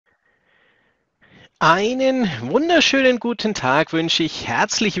Einen wunderschönen guten Tag wünsche ich.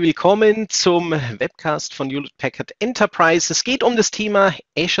 Herzlich willkommen zum Webcast von Hewlett Packard Enterprise. Es geht um das Thema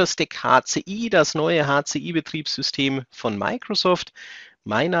Azure Stack HCI, das neue HCI Betriebssystem von Microsoft.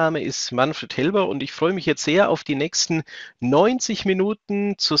 Mein Name ist Manfred Helber und ich freue mich jetzt sehr auf die nächsten 90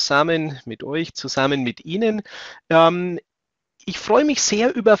 Minuten zusammen mit euch, zusammen mit Ihnen. Ich freue mich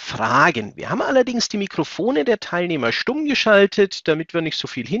sehr über Fragen. Wir haben allerdings die Mikrofone der Teilnehmer stumm geschaltet, damit wir nicht so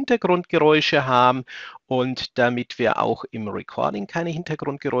viel Hintergrundgeräusche haben und damit wir auch im Recording keine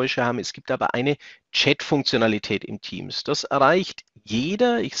Hintergrundgeräusche haben. Es gibt aber eine Chat-Funktionalität im Teams. Das erreicht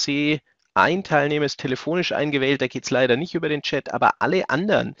jeder. Ich sehe, ein Teilnehmer ist telefonisch eingewählt, da geht es leider nicht über den Chat, aber alle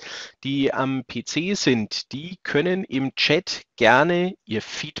anderen, die am PC sind, die können im Chat gerne ihr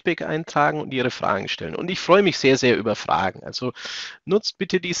Feedback eintragen und ihre Fragen stellen. Und ich freue mich sehr, sehr über Fragen. Also nutzt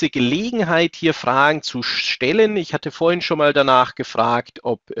bitte diese Gelegenheit, hier Fragen zu stellen. Ich hatte vorhin schon mal danach gefragt,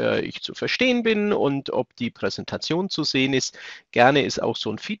 ob ich zu verstehen bin und ob die Präsentation zu sehen ist. Gerne ist auch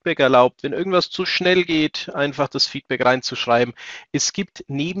so ein Feedback erlaubt. Wenn irgendwas zu schnell geht, einfach das Feedback reinzuschreiben. Es gibt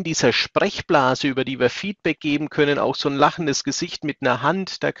neben dieser Sprechblase, über die wir Feedback geben können, auch so ein lachendes Gesicht mit einer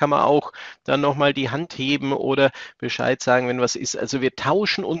Hand. Da kann man auch dann nochmal die Hand heben oder Bescheid sagen, wenn was ist. Also wir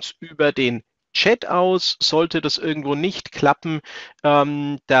tauschen uns über den Chat aus. Sollte das irgendwo nicht klappen,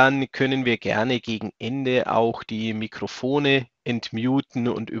 dann können wir gerne gegen Ende auch die Mikrofone entmuten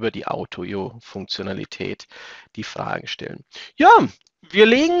und über die Audio-Funktionalität die Fragen stellen. Ja, wir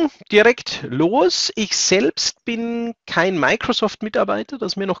legen direkt los. Ich selbst bin kein Microsoft-Mitarbeiter,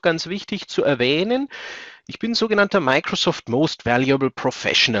 das ist mir noch ganz wichtig zu erwähnen. Ich bin sogenannter Microsoft Most Valuable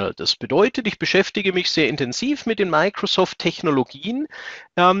Professional. Das bedeutet, ich beschäftige mich sehr intensiv mit den Microsoft-Technologien.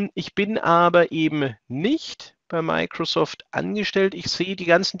 Ich bin aber eben nicht bei Microsoft angestellt. Ich sehe die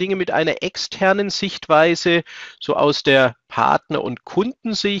ganzen Dinge mit einer externen Sichtweise, so aus der Partner- und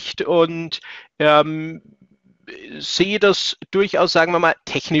Kundensicht und sehe das durchaus, sagen wir mal,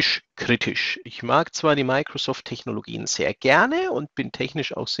 technisch kritisch. Ich mag zwar die Microsoft-Technologien sehr gerne und bin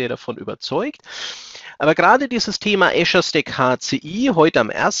technisch auch sehr davon überzeugt, aber gerade dieses Thema Azure Stack HCI, heute am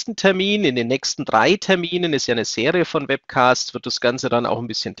ersten Termin, in den nächsten 3 Terminen, ist ja eine Serie von Webcasts, wird das Ganze dann auch ein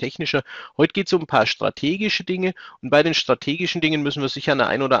bisschen technischer. Heute geht es um ein paar strategische Dinge und bei den strategischen Dingen müssen wir sicher an der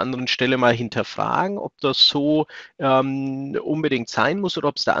einen oder anderen Stelle mal hinterfragen, ob das so unbedingt sein muss oder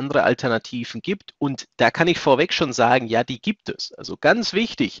ob es da andere Alternativen gibt. Und da kann ich vorweg schon sagen, ja, die gibt es. Also ganz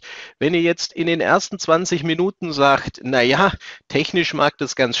wichtig, wenn ihr jetzt in den ersten 20 Minuten sagt, naja, technisch mag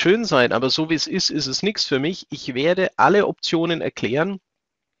das ganz schön sein, aber so wie es ist es nichts für mich. Ich werde alle Optionen erklären.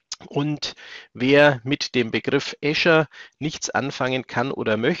 Und wer mit dem Begriff Azure nichts anfangen kann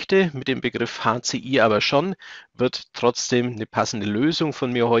oder möchte, mit dem Begriff HCI aber schon, wird trotzdem eine passende Lösung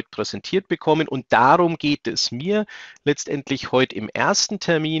von mir heute präsentiert bekommen. Und darum geht es mir letztendlich heute im ersten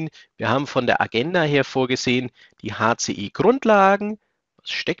Termin. Wir haben von der Agenda her vorgesehen, die HCI Grundlagen.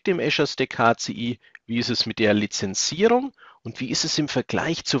 Was steckt im Azure Stack HCI? Wie ist es mit der Lizenzierung? Und wie ist es im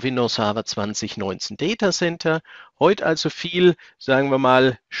Vergleich zu Windows Server 2019 Datacenter? Heute also viel, sagen wir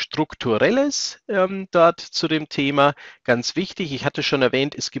mal, Strukturelles dort zu dem Thema. Ganz wichtig, ich hatte schon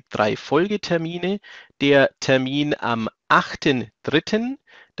erwähnt, es gibt 3 Folgetermine. Der Termin am 8.3.,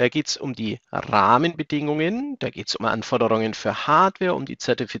 da geht es um die Rahmenbedingungen, da geht es um Anforderungen für Hardware, um die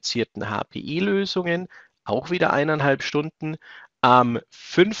zertifizierten HPI-Lösungen, auch wieder 1,5 Stunden. Am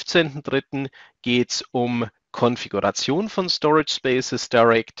 15.3. geht es um Konfiguration von Storage Spaces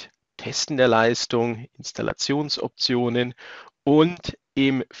Direct, Testen der Leistung, Installationsoptionen und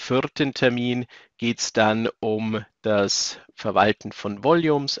im 4. Termin geht es dann um das Verwalten von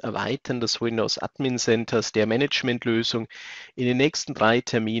Volumes, Erweitern des Windows Admin Centers, der Managementlösung. In den nächsten 3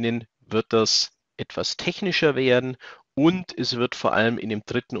 Terminen wird das etwas technischer werden und es wird vor allem in dem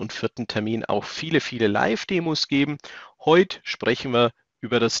 3. und 4. Termin auch viele, viele Live-Demos geben. Heute sprechen wir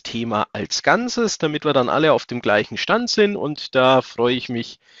über das Thema als Ganzes, damit wir dann alle auf dem gleichen Stand sind. Und da freue ich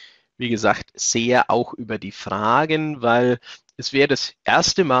mich, wie gesagt, sehr auch über die Fragen, weil es wäre das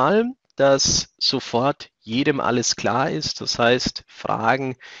erste Mal, dass sofort jedem alles klar ist. Das heißt,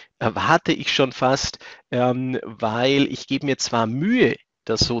 Fragen erwarte ich schon fast, weil ich gebe mir zwar Mühe,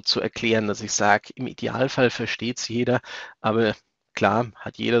 das so zu erklären, dass ich sage, im Idealfall versteht es jeder, aber klar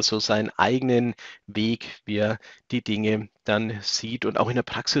hat jeder so seinen eigenen Weg, wie er die Dinge dann sieht und auch in der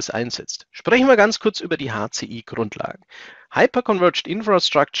Praxis einsetzt. Sprechen wir ganz kurz über die HCI-Grundlagen. Hyper-Converged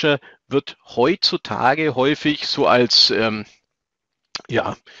Infrastructure wird heutzutage häufig so als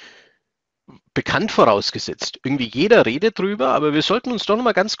bekannt vorausgesetzt. Irgendwie jeder redet drüber, aber wir sollten uns doch noch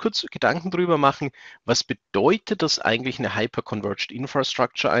mal ganz kurz Gedanken drüber machen, was bedeutet das eigentlich, eine Hyper-Converged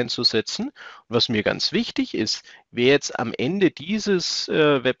Infrastructure einzusetzen? Und was mir ganz wichtig ist, wer jetzt am Ende dieses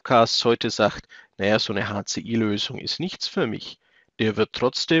Webcasts heute sagt, naja, so eine HCI-Lösung ist nichts für mich, der wird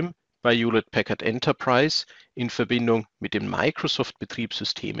trotzdem bei Hewlett-Packard Enterprise in Verbindung mit den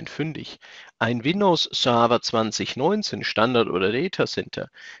Microsoft-Betriebssystemen fündig. Ein Windows Server 2019 Standard oder Datacenter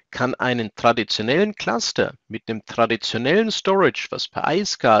kann einen traditionellen Cluster mit einem traditionellen Storage, was per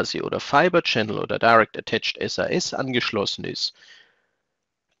iSCSI oder Fiber Channel oder Direct Attached SAS angeschlossen ist,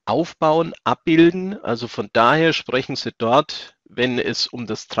 aufbauen, abbilden. Also von daher sprechen Sie dort, wenn es um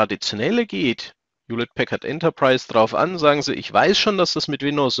das Traditionelle geht, Hewlett-Packard Enterprise drauf an, sagen Sie, ich weiß schon, dass das mit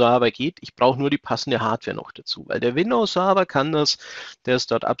Windows Server geht, ich brauche nur die passende Hardware noch dazu, weil der Windows Server kann das, der ist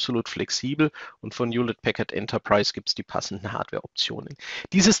dort absolut flexibel und von Hewlett-Packard Enterprise gibt es die passenden Hardware-Optionen.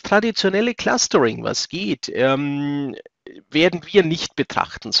 Dieses traditionelle Clustering, was geht, werden wir nicht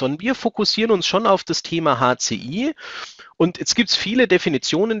betrachten, sondern wir fokussieren uns schon auf das Thema HCI. Und jetzt gibt es viele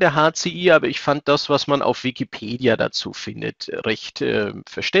Definitionen der HCI, aber ich fand das, was man auf Wikipedia dazu findet, recht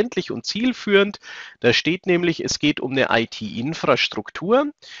verständlich und zielführend. Da steht nämlich, es geht um eine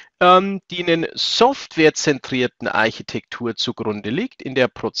IT-Infrastruktur, die einen softwarezentrierten Architektur zugrunde liegt, in der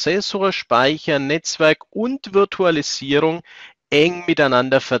Prozessor, Speicher, Netzwerk und Virtualisierung eng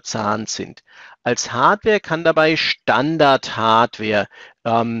miteinander verzahnt sind. Als Hardware kann dabei Standard-Hardware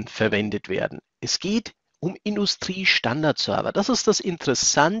verwendet werden. Es geht um Industriestandardserver. Das ist das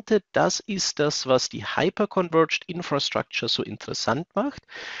Interessante, das ist das, was die Hyper-Converged Infrastructure so interessant macht.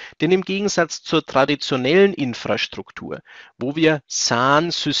 Denn im Gegensatz zur traditionellen Infrastruktur, wo wir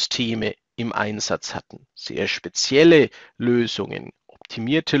SAN-Systeme im Einsatz hatten, sehr spezielle Lösungen,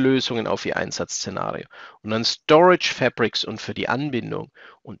 optimierte Lösungen auf ihr Einsatzszenario und dann Storage Fabrics und für die Anbindung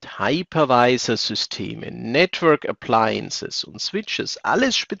und Hypervisor-Systeme, Network Appliances und Switches,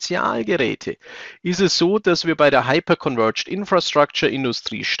 alles Spezialgeräte, ist es so, dass wir bei der Hyper-Converged Infrastructure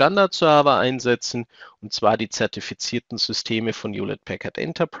Industriestandardserver einsetzen, und zwar die zertifizierten Systeme von Hewlett-Packard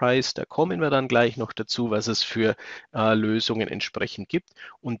Enterprise. Da kommen wir dann gleich noch dazu, was es für Lösungen entsprechend gibt.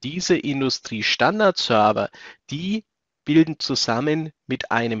 Und diese Industriestandardserver, die bilden zusammen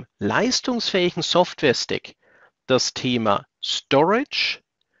mit einem leistungsfähigen Software-Stack das Thema Storage,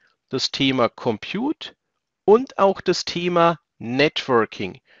 das Thema Compute und auch das Thema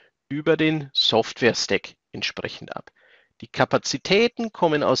Networking über den Software-Stack entsprechend ab. Die Kapazitäten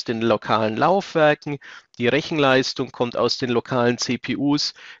kommen aus den lokalen Laufwerken, die Rechenleistung kommt aus den lokalen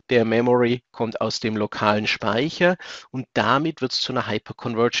CPUs, der Memory kommt aus dem lokalen Speicher und damit wird es zu einer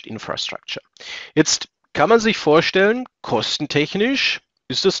Hyper-Converged Infrastructure. Jetzt kann man sich vorstellen, kostentechnisch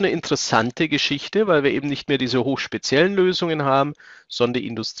ist das eine interessante Geschichte, weil wir eben nicht mehr diese hochspeziellen Lösungen haben, sondern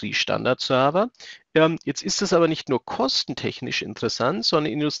Industriestandardserver. Jetzt ist es aber nicht nur kostentechnisch interessant,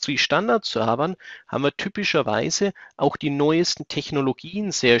 sondern in Industriestandardservern haben wir typischerweise auch die neuesten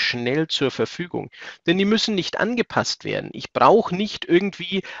Technologien sehr schnell zur Verfügung. Denn die müssen nicht angepasst werden. Ich brauche nicht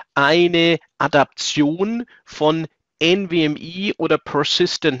irgendwie eine Adaption von NVMe oder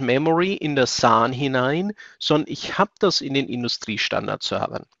Persistent Memory in das SAN hinein, sondern ich habe das in den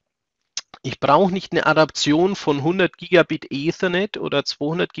Industriestandardservern. Ich brauche nicht eine Adaption von 100 Gigabit Ethernet oder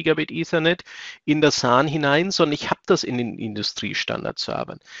 200 Gigabit Ethernet in das SAN hinein, sondern ich habe das in den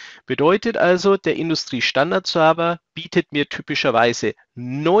Industriestandardservern. Bedeutet also, der Industriestandardserver bietet mir typischerweise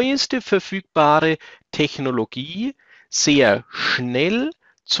neueste verfügbare Technologie, sehr schnell,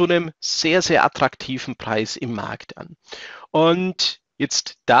 zu einem sehr, sehr attraktiven Preis im Markt an. Und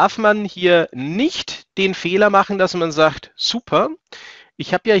jetzt darf man hier nicht den Fehler machen, dass man sagt, super,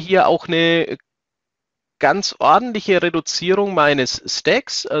 ich habe ja hier auch eine ganz ordentliche Reduzierung meines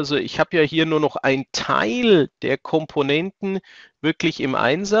Stacks. Also ich habe ja hier nur noch einen Teil der Komponenten wirklich im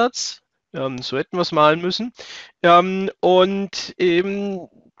Einsatz. So hätten wir es malen müssen. Und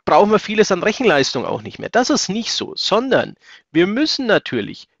brauchen wir vieles an Rechenleistung auch nicht mehr. Das ist nicht so, sondern wir müssen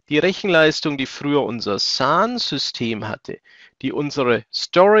natürlich die Rechenleistung, die früher unser SAN-System hatte, die unsere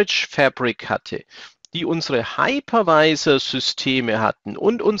Storage Fabric hatte, die unsere Hypervisor-Systeme hatten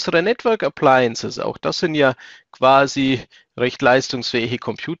und unsere Network Appliances, auch das sind ja quasi recht leistungsfähige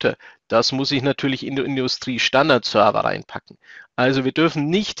Computer, das muss ich natürlich in den Industriestandardserver reinpacken. Also wir dürfen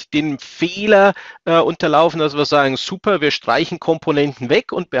nicht den Fehler unterlaufen, dass wir sagen, super, wir streichen Komponenten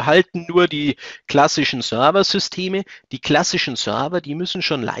weg und behalten nur die klassischen Serversysteme. Die klassischen Server, die müssen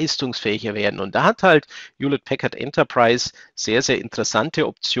schon leistungsfähiger werden. Und da hat halt Hewlett-Packard Enterprise sehr, sehr interessante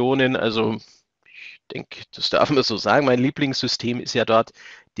Optionen. Also ich denke, das darf man so sagen. Mein Lieblingssystem ist ja dort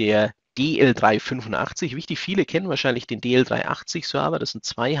der DL385. Wichtig, viele kennen wahrscheinlich den DL380-Server. Das ist ein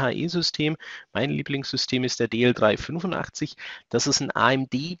 2HE-System. Mein Lieblingssystem ist der DL385. Das ist ein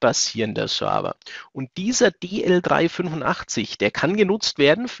AMD-basierender Server. Und dieser DL385, der kann genutzt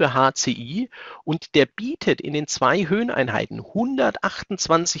werden für HCI und der bietet in den 2 Höheneinheiten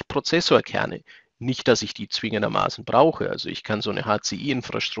 128 Prozessorkerne. Nicht, dass ich die zwingendermaßen brauche. Also ich kann so eine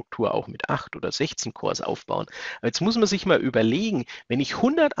HCI-Infrastruktur auch mit 8 oder 16 Cores aufbauen. Aber jetzt muss man sich mal überlegen, wenn ich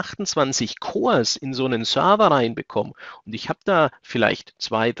 128 Cores in so einen Server reinbekomme und ich habe da vielleicht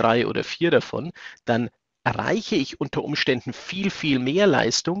 2, 3 oder 4 davon, dann erreiche ich unter Umständen viel, viel mehr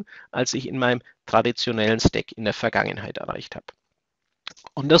Leistung, als ich in meinem traditionellen Stack in der Vergangenheit erreicht habe.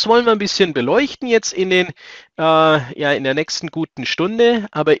 Und das wollen wir ein bisschen beleuchten jetzt in der nächsten guten Stunde,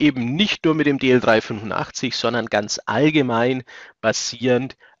 aber eben nicht nur mit dem DL385, sondern ganz allgemein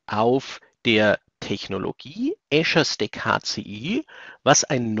basierend auf der Technologie Azure Stack HCI, was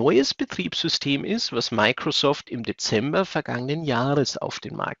ein neues Betriebssystem ist, was Microsoft im Dezember vergangenen Jahres auf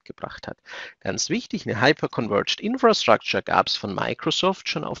den Markt gebracht hat. Ganz wichtig, eine Hyper-Converged Infrastructure gab es von Microsoft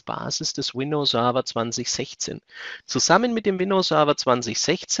schon auf Basis des Windows Server 2016. Zusammen mit dem Windows Server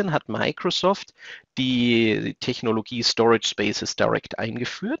 2016 hat Microsoft die Technologie Storage Spaces Direct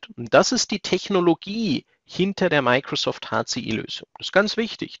eingeführt. Und das ist die Technologie hinter der Microsoft HCI-Lösung. Das ist ganz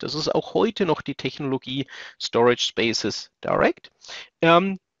wichtig. Das ist auch heute noch die Technologie Storage Spaces Direct.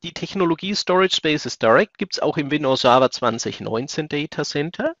 Die Technologie Storage Spaces Direct gibt es auch im Windows Server 2019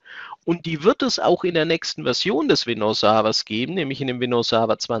 Datacenter und die wird es auch in der nächsten Version des Windows Servers geben, nämlich in dem Windows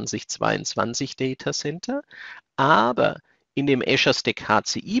Server 2022 Datacenter. Aber in dem Azure Stack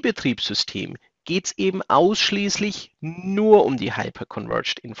HCI Betriebssystem geht es eben ausschließlich nur um die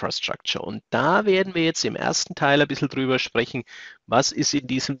Hyper-Converged Infrastructure. Und da werden wir jetzt im ersten Teil ein bisschen drüber sprechen, was ist in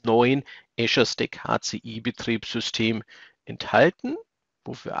diesem neuen Azure Stack HCI Betriebssystem enthalten,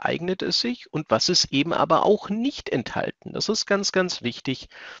 wofür eignet es sich und was ist eben aber auch nicht enthalten. Das ist ganz, ganz wichtig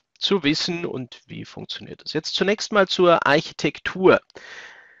zu wissen und wie funktioniert das. Jetzt zunächst mal zur Architektur.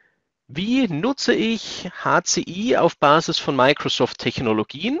 Wie nutze ich HCI auf Basis von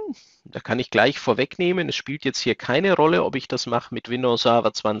Microsoft-Technologien? Da kann ich gleich vorwegnehmen, es spielt jetzt hier keine Rolle, ob ich das mache mit Windows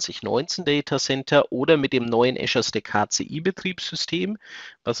Server 2019 Datacenter oder mit dem neuen Azure Stack HCI Betriebssystem,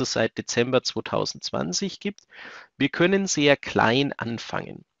 was es seit Dezember 2020 gibt. Wir können sehr klein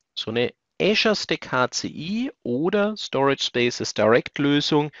anfangen. So eine Azure Stack HCI oder Storage Spaces Direct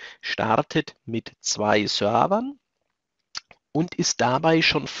Lösung startet mit 2 Servern und ist dabei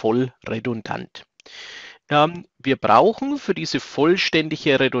schon voll redundant. Wir brauchen für diese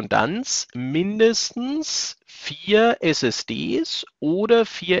vollständige Redundanz mindestens 4 SSDs oder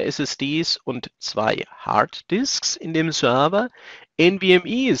 4 SSDs und 2 Harddisks in dem Server.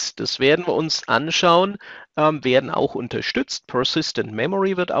 NVMEs, das werden wir uns anschauen, werden auch unterstützt. Persistent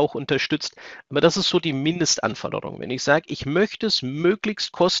Memory wird auch unterstützt. Aber das ist so die Mindestanforderung. Wenn ich sage, ich möchte es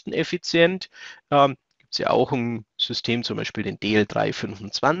möglichst kosteneffizient, gibt es ja auch ein System, zum Beispiel den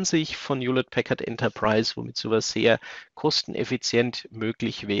DL325 von Hewlett-Packard Enterprise, womit sowas sehr kosteneffizient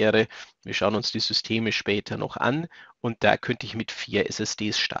möglich wäre. Wir schauen uns die Systeme später noch an und da könnte ich mit 4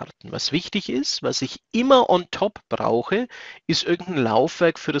 SSDs starten. Was wichtig ist, was ich immer on top brauche, ist irgendein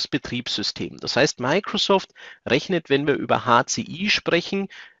Laufwerk für das Betriebssystem. Das heißt, Microsoft rechnet, wenn wir über HCI sprechen,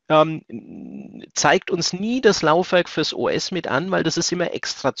 zeigt uns nie das Laufwerk fürs OS mit an, weil das ist immer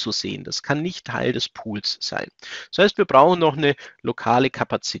extra zu sehen. Das kann nicht Teil des Pools sein. Das heißt, wir brauchen noch eine lokale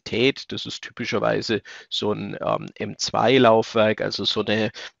Kapazität. Das ist typischerweise so ein M2-Laufwerk, also so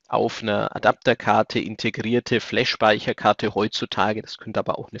eine auf einer Adapterkarte integrierte Flash-Speicherkarte heutzutage. Das könnte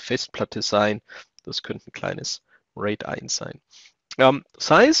aber auch eine Festplatte sein. Das könnte ein kleines RAID 1 sein.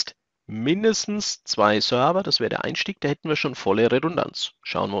 Das heißt, mindestens 2 Server, das wäre der Einstieg, da hätten wir schon volle Redundanz.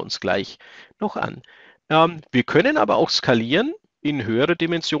 Schauen wir uns gleich noch an. Wir können aber auch skalieren in höhere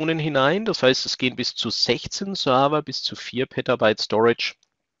Dimensionen hinein. Das heißt, es gehen bis zu 16 Server, bis zu 4 Petabyte Storage.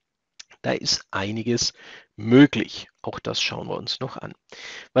 Da ist einiges möglich. Auch das schauen wir uns noch an.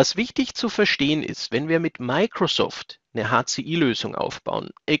 Was wichtig zu verstehen ist, wenn wir mit Microsoft eine HCI-Lösung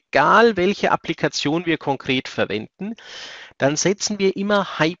aufbauen, egal welche Applikation wir konkret verwenden, dann setzen wir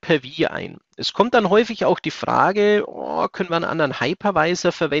immer Hyper-V ein. Es kommt dann häufig auch die Frage, können wir einen anderen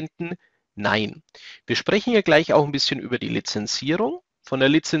Hypervisor verwenden? Nein. Wir sprechen hier gleich auch ein bisschen über die Lizenzierung. Von der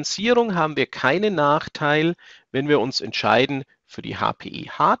Lizenzierung haben wir keinen Nachteil, wenn wir uns entscheiden für die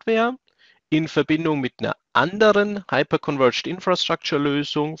HPE-Hardware in Verbindung mit einer anderen Hyper-Converged Infrastructure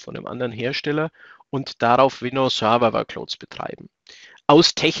Lösung von einem anderen Hersteller und darauf Windows Server Workloads betreiben.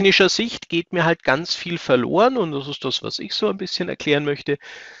 Aus technischer Sicht geht mir halt ganz viel verloren und das ist das, was ich so ein bisschen erklären möchte.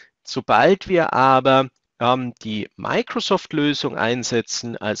 Sobald wir aber die Microsoft-Lösung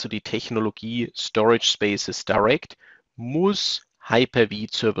einsetzen, also die Technologie Storage Spaces Direct, muss Hyper-V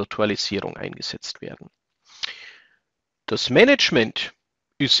zur Virtualisierung eingesetzt werden. Das Management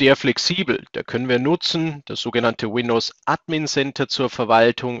ist sehr flexibel. Da können wir nutzen das sogenannte Windows Admin Center zur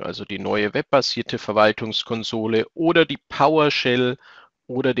Verwaltung, also die neue webbasierte Verwaltungskonsole oder die PowerShell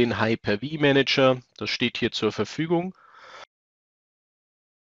oder den Hyper-V-Manager. Das steht hier zur Verfügung.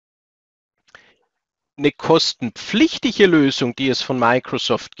 Eine kostenpflichtige Lösung, die es von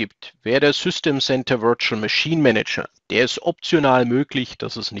Microsoft gibt, wäre der System Center Virtual Machine Manager. Der ist optional möglich,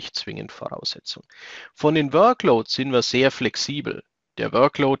 das ist nicht zwingend Voraussetzung. Von den Workloads sind wir sehr flexibel. Der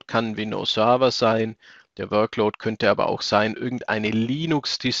Workload kann Windows Server sein, der Workload könnte aber auch sein irgendeine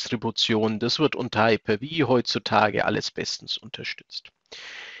Linux-Distribution. Das wird unter Hyper-V heutzutage alles bestens unterstützt.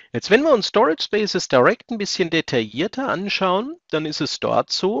 Jetzt, wenn wir uns Storage Spaces Direct ein bisschen detaillierter anschauen, dann ist es dort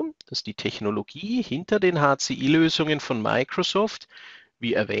so, dass die Technologie hinter den HCI-Lösungen von Microsoft,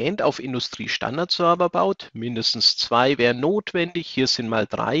 wie erwähnt, auf Industriestandardserver baut. Mindestens 2 wären notwendig, hier sind mal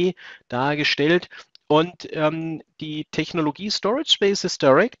 3 dargestellt. Und die Technologie Storage Spaces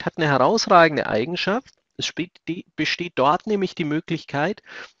Direct hat eine herausragende Eigenschaft. Es besteht dort nämlich die Möglichkeit,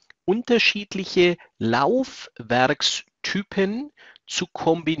 unterschiedliche Laufwerkstypen zu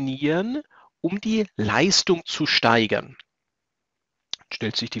kombinieren, um die Leistung zu steigern.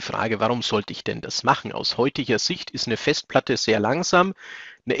 Stellt sich die Frage, warum sollte ich denn das machen? Aus heutiger Sicht ist eine Festplatte sehr langsam,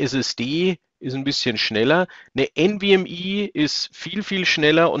 eine SSD ist ein bisschen schneller, eine NVMe ist viel, viel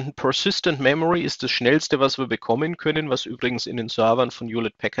schneller und ein Persistent Memory ist das schnellste, was wir bekommen können, was übrigens in den Servern von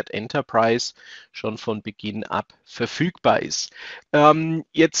Hewlett-Packard Enterprise schon von Beginn ab verfügbar ist. Warum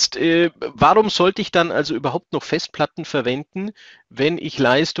sollte ich dann also überhaupt noch Festplatten verwenden, wenn ich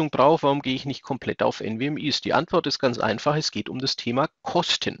Leistung brauche? Warum gehe ich nicht komplett auf NVMe's? Die Antwort ist ganz einfach, es geht um das Thema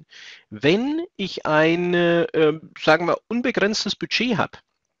Kosten. Wenn ich ein, sagen wir, unbegrenztes Budget habe,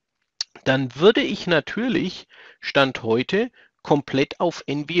 dann würde ich natürlich Stand heute komplett auf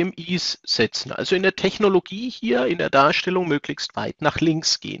NVMe's setzen. Also in der Technologie hier, in der Darstellung möglichst weit nach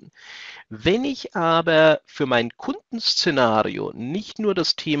links gehen. Wenn ich aber für mein Kundenszenario nicht nur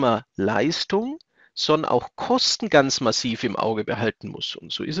das Thema Leistung, sondern auch Kosten ganz massiv im Auge behalten muss,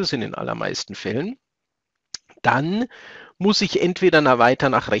 und so ist es in den allermeisten Fällen, dann muss ich entweder weiter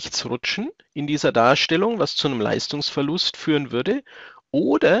nach rechts rutschen in dieser Darstellung, was zu einem Leistungsverlust führen würde,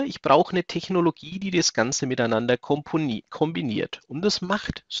 oder ich brauche eine Technologie, die das Ganze miteinander kombiniert. Und das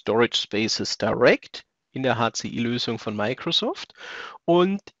macht Storage Spaces Direct in der HCI-Lösung von Microsoft.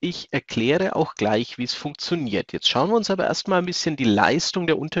 Und ich erkläre auch gleich, wie es funktioniert. Jetzt schauen wir uns aber erstmal ein bisschen die Leistung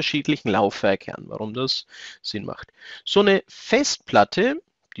der unterschiedlichen Laufwerke an, warum das Sinn macht. So eine Festplatte,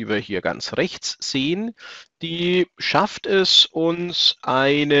 die wir hier ganz rechts sehen, die schafft es uns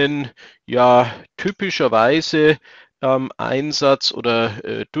einen, ja, typischerweise Einsatz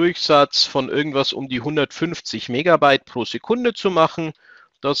oder Durchsatz von irgendwas um die 150 Megabyte pro Sekunde zu machen.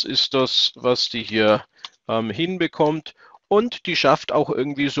 Das ist das, was die hier hinbekommt. Und die schafft auch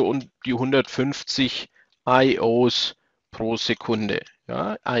irgendwie so um die 150 IOs pro Sekunde.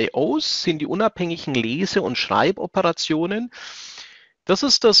 Ja, IOs sind die unabhängigen Lese- und Schreiboperationen. Das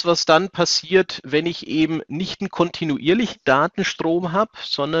ist das, was dann passiert, wenn ich eben nicht einen kontinuierlichen Datenstrom habe,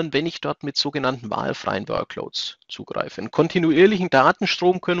 sondern wenn ich dort mit sogenannten wahlfreien Workloads zugreife. Einen kontinuierlichen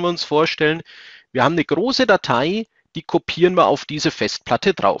Datenstrom können wir uns vorstellen, wir haben eine große Datei, die kopieren wir auf diese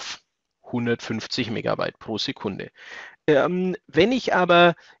Festplatte drauf. 150 Megabyte pro Sekunde. Wenn ich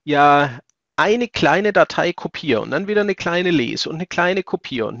aber ja eine kleine Datei kopiere und dann wieder eine kleine lese und eine kleine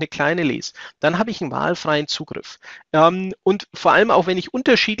kopiere und eine kleine lese, dann habe ich einen wahlfreien Zugriff. Und vor allem auch, wenn ich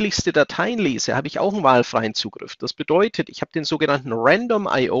unterschiedlichste Dateien lese, habe ich auch einen wahlfreien Zugriff. Das bedeutet, ich habe den sogenannten Random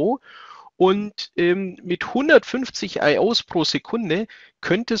I/O und mit 150 IOs pro Sekunde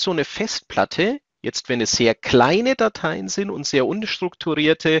könnte so eine Festplatte, jetzt wenn es sehr kleine Dateien sind und sehr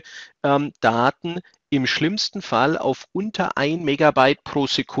unstrukturierte Daten, im schlimmsten Fall auf unter 1 Megabyte pro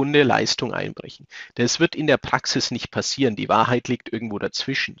Sekunde Leistung einbrechen. Das wird in der Praxis nicht passieren. Die Wahrheit liegt irgendwo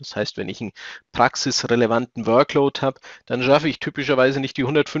dazwischen. Das heißt, wenn ich einen praxisrelevanten Workload habe, dann schaffe ich typischerweise nicht die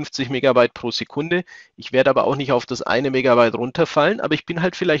 150 Megabyte pro Sekunde. Ich werde aber auch nicht auf das 1 Megabyte runterfallen, aber ich bin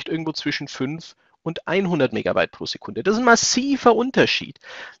halt vielleicht irgendwo zwischen 5 und 100 Megabyte pro Sekunde. Das ist ein massiver Unterschied.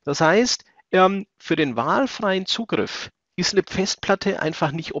 Das heißt, für den wahlfreien Zugriff ist eine Festplatte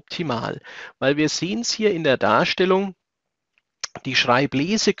einfach nicht optimal, weil wir sehen es hier in der Darstellung, die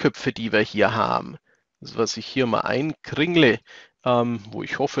Schreibleseköpfe, die wir hier haben, das, was ich hier mal einkringle, wo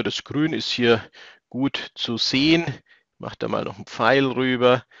ich hoffe, das Grün ist hier gut zu sehen, ich mache da mal noch einen Pfeil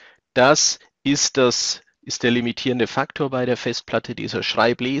rüber, das ist der limitierende Faktor bei der Festplatte, dieser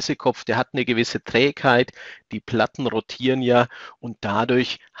Schreiblesekopf, der hat eine gewisse Trägheit, die Platten rotieren ja und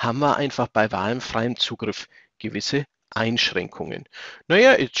dadurch haben wir einfach bei wahlfreiem Zugriff gewisse Einschränkungen.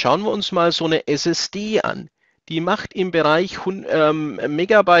 Naja, jetzt schauen wir uns mal so eine SSD an. Die macht im Bereich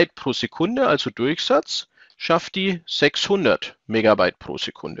Megabyte pro Sekunde, also Durchsatz, schafft die 600 Megabyte pro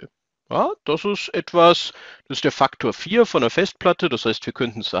Sekunde. Ja, das ist etwas, das ist der Faktor 4 von der Festplatte. Das heißt, wir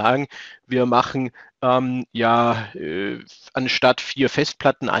könnten sagen, wir machen anstatt 4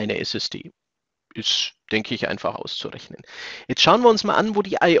 Festplatten eine SSD. Ist, denke ich, einfach auszurechnen. Jetzt schauen wir uns mal an, wo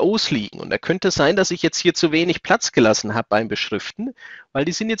die IOs liegen. Und da könnte es sein, dass ich jetzt hier zu wenig Platz gelassen habe beim Beschriften, weil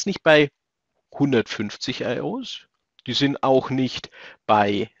die sind jetzt nicht bei 150 IOs. Die sind auch nicht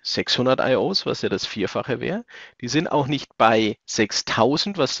bei 600 IOs, was ja das Vierfache wäre. Die sind auch nicht bei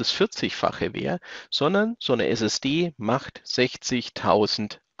 6000, was das 40-fache wäre, sondern so eine SSD macht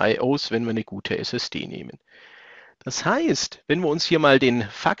 60.000 IOs, wenn wir eine gute SSD nehmen. Das heißt, wenn wir uns hier mal den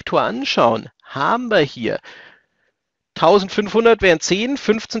Faktor anschauen, haben wir hier 1500 wären 10,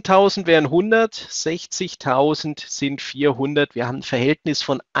 15.000 wären 100, 60.000 sind 400. Wir haben ein Verhältnis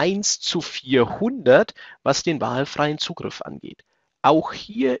von 1 zu 400, was den wahlfreien Zugriff angeht. Auch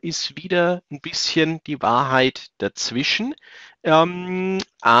hier ist wieder ein bisschen die Wahrheit dazwischen.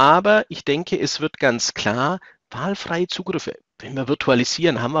 Aber ich denke, es wird ganz klar, wahlfreie Zugriffe. Wenn wir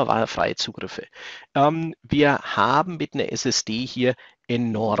virtualisieren, haben wir wahlfreie Zugriffe. Wir haben mit einer SSD hier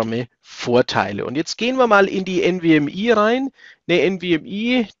enorme Vorteile. Und jetzt gehen wir mal in die NVMe rein. Eine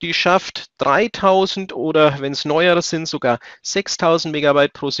NVMe, die schafft 3000 oder wenn es neuere sind, sogar 6000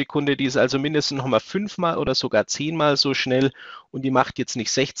 Megabyte pro Sekunde. Die ist also mindestens nochmal 5-mal oder sogar 10-mal so schnell. Und die macht jetzt nicht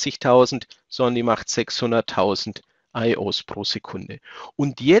 60.000, sondern die macht 600.000 IOs pro Sekunde.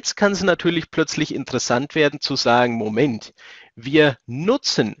 Und jetzt kann es natürlich plötzlich interessant werden zu sagen, Moment, wir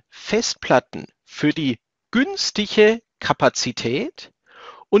nutzen Festplatten für die günstige Kapazität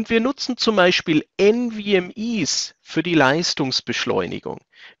und wir nutzen zum Beispiel NVMEs für die Leistungsbeschleunigung.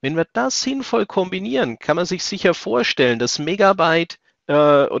 Wenn wir das sinnvoll kombinieren, kann man sich sicher vorstellen, dass Megabyte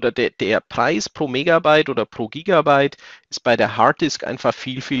oder der Preis pro Megabyte oder pro Gigabyte ist bei der Harddisk einfach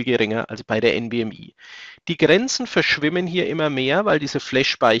viel, viel geringer als bei der NVMe. Die Grenzen verschwimmen hier immer mehr, weil diese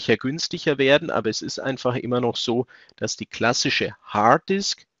Flash-Speicher günstiger werden, aber es ist einfach immer noch so, dass die klassische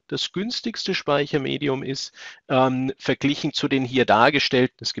Harddisk das günstigste Speichermedium ist, verglichen zu den hier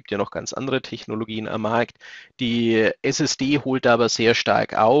dargestellten. Es gibt ja noch ganz andere Technologien am Markt. Die SSD holt aber sehr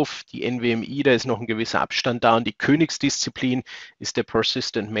stark auf. Die NVMe, da ist noch ein gewisser Abstand da und die Königsdisziplin ist der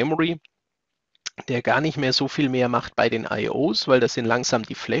Persistent Memory, der gar nicht mehr so viel mehr macht bei den IOs, weil das sind langsam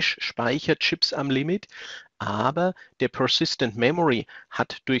die Flash-Speicherchips am Limit. Aber der Persistent Memory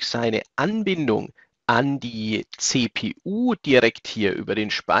hat durch seine Anbindung an die CPU direkt hier über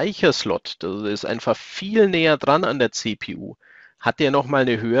den Speicherslot, das ist einfach viel näher dran an der CPU, hat er nochmal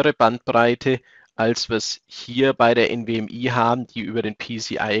eine höhere Bandbreite, als wir es hier bei der NVMe haben, die über den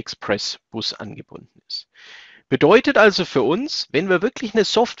PCI Express Bus angebunden ist. Bedeutet also für uns, wenn wir wirklich eine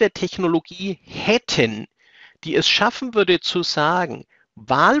Softwaretechnologie hätten, die es schaffen würde zu sagen,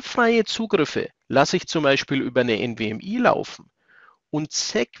 wahlfreie Zugriffe lasse ich zum Beispiel über eine NVMe laufen und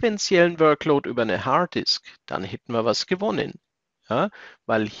sequentiellen Workload über eine Harddisk, dann hätten wir was gewonnen. Ja,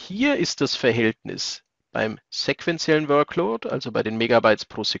 weil hier ist das Verhältnis beim sequentiellen Workload, also bei den Megabytes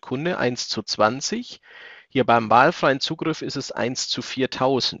pro Sekunde, 1 zu 20. Hier beim wahlfreien Zugriff ist es 1 zu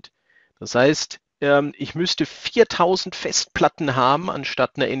 4000. Das heißt, ich müsste 4000 Festplatten haben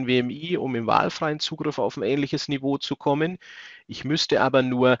anstatt einer NVMe, um im wahlfreien Zugriff auf ein ähnliches Niveau zu kommen. Ich müsste aber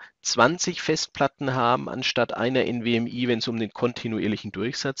nur 20 Festplatten haben anstatt einer NVMe, wenn es um den kontinuierlichen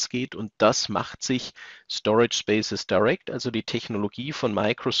Durchsatz geht. Und das macht sich Storage Spaces Direct, also die Technologie von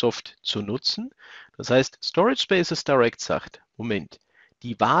Microsoft, zu nutzen. Das heißt, Storage Spaces Direct sagt, Moment,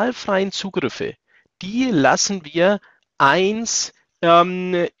 die wahlfreien Zugriffe, die lassen wir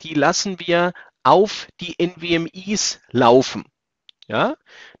auf die NVMEs laufen. Ja?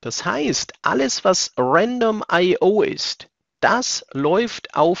 Das heißt, alles, was Random I/O ist, das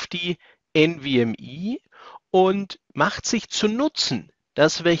läuft auf die NVMe und macht sich zu nutzen,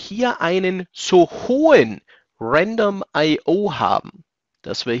 dass wir hier einen so hohen Random I/O haben,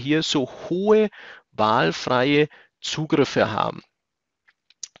 dass wir hier so hohe wahlfreie Zugriffe haben.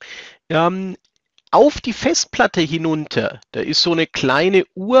 Auf die Festplatte hinunter, da ist so eine kleine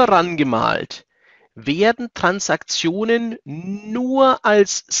Uhr rangemalt, werden Transaktionen nur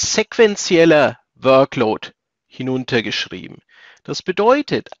als sequenzieller Workload hinuntergeschrieben. Das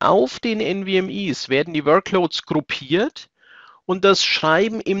bedeutet, auf den NVMEs werden die Workloads gruppiert und das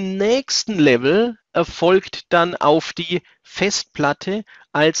Schreiben im nächsten Level erfolgt dann auf die Festplatte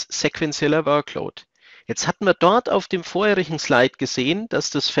als sequenzieller Workload. Jetzt hatten wir dort auf dem vorherigen Slide gesehen, dass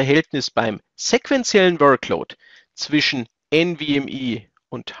das Verhältnis beim sequentiellen Workload zwischen NVMe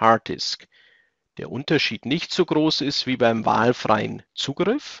und Harddisk der Unterschied nicht so groß ist wie beim wahlfreien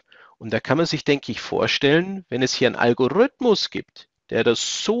Zugriff. Und da kann man sich, denke ich, vorstellen, wenn es hier einen Algorithmus gibt, der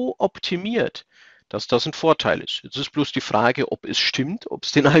das so optimiert, dass das ein Vorteil ist. Jetzt ist bloß die Frage, ob es stimmt, ob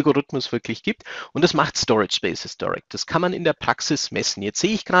es den Algorithmus wirklich gibt. Und das macht Storage Spaces Direct. Das kann man in der Praxis messen. Jetzt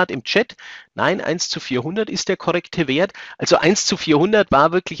sehe ich gerade im Chat, nein, 1:400 ist der korrekte Wert. Also 1:400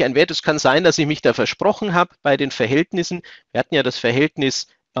 war wirklich ein Wert. Es kann sein, dass ich mich da versprochen habe bei den Verhältnissen. Wir hatten ja das Verhältnis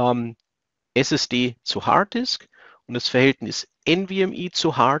SSD zu Harddisk und das Verhältnis NVMe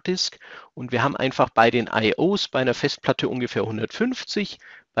zu Harddisk. Und wir haben einfach bei den IOs bei einer Festplatte ungefähr 150,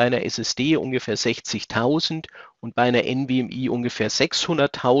 bei einer SSD ungefähr 60.000 und bei einer NVMe ungefähr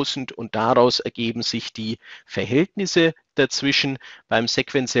 600.000 und daraus ergeben sich die Verhältnisse dazwischen. Beim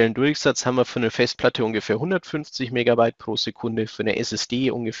sequentiellen Durchsatz haben wir für eine Festplatte ungefähr 150 Megabyte pro Sekunde, für eine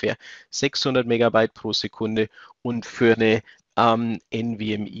SSD ungefähr 600 Megabyte pro Sekunde und für eine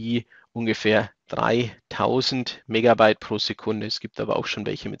NVMe ungefähr 3000 Megabyte pro Sekunde. Es gibt aber auch schon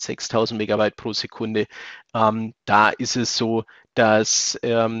welche mit 6000 Megabyte pro Sekunde. Da ist es so, dass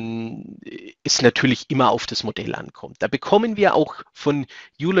es natürlich immer auf das Modell ankommt. Da bekommen wir auch von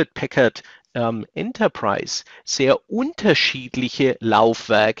Hewlett-Packard Enterprise sehr unterschiedliche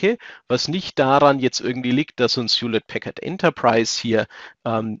Laufwerke, was nicht daran jetzt irgendwie liegt, dass uns Hewlett-Packard Enterprise hier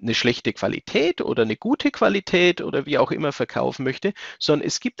eine schlechte Qualität oder eine gute Qualität oder wie auch immer verkaufen möchte, sondern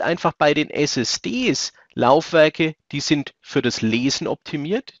es gibt einfach bei den SSDs Laufwerke, die sind für das Lesen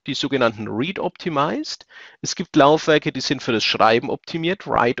optimiert, die sogenannten Read-Optimized. Es gibt Laufwerke, die sind für das Schreiben optimiert,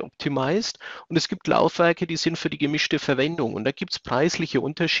 Write-Optimized. Und es gibt Laufwerke, die sind für die gemischte Verwendung. Und da gibt es preisliche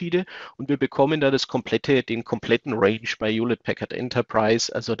Unterschiede und wir bekommen da den kompletten Range bei Hewlett-Packard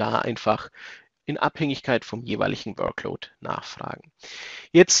Enterprise, also da einfach in Abhängigkeit vom jeweiligen Workload nachfragen.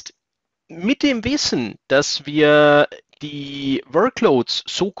 Jetzt mit dem Wissen, dass wir die Workloads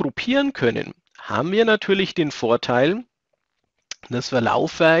so gruppieren können, haben wir natürlich den Vorteil, dass wir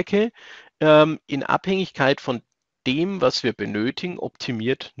Laufwerke in Abhängigkeit von dem, was wir benötigen,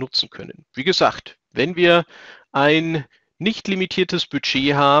 optimiert nutzen können. Wie gesagt, wenn wir ein nicht limitiertes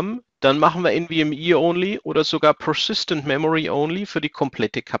Budget haben, dann machen wir NVMe Only oder sogar Persistent Memory Only für die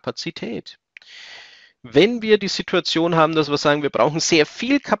komplette Kapazität. Wenn wir die Situation haben, dass wir sagen, wir brauchen sehr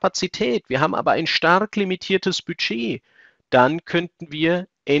viel Kapazität, wir haben aber ein stark limitiertes Budget, dann könnten wir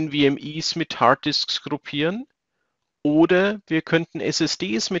NVMe's mit Harddisks gruppieren oder wir könnten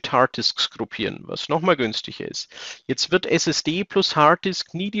SSDs mit Harddisks gruppieren, was nochmal günstiger ist. Jetzt wird SSD plus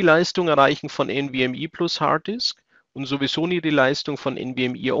Harddisk nie die Leistung erreichen von NVMe plus Harddisk und sowieso nie die Leistung von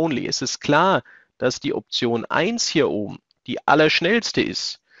NVMe Only. Es ist klar, dass die Option 1 hier oben die allerschnellste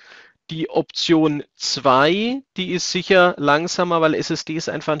ist. Die Option 2, die ist sicher langsamer, weil SSDs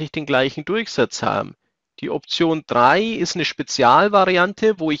einfach nicht den gleichen Durchsatz haben. Die Option 3 ist eine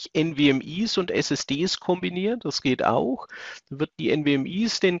Spezialvariante, wo ich NVMe's und SSDs kombiniere. Das geht auch. Dann wird die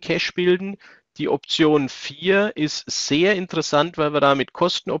NVMe's den Cache bilden. Die Option 4 ist sehr interessant, weil wir damit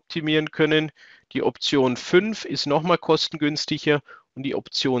Kosten optimieren können. Die Option 5 ist nochmal kostengünstiger. Und die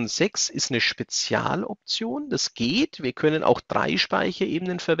Option 6 ist eine Spezialoption. Das geht. Wir können auch 3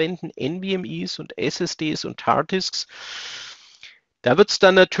 Speicherebenen verwenden, NVMe's und SSDs und Harddisks. Da wird es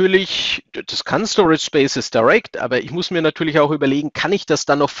dann natürlich, das kann Storage Spaces Direct, aber ich muss mir natürlich auch überlegen, kann ich das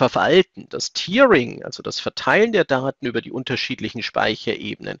dann noch verwalten? Das Tiering, also das Verteilen der Daten über die unterschiedlichen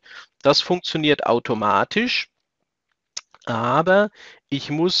Speicherebenen, das funktioniert automatisch. Aber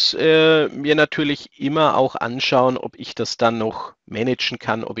ich muss mir natürlich immer auch anschauen, ob ich das dann noch managen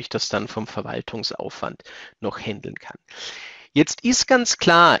kann, ob ich das dann vom Verwaltungsaufwand noch handeln kann. Jetzt ist ganz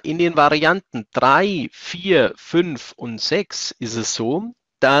klar, in den Varianten 3, 4, 5 und 6 ist es so,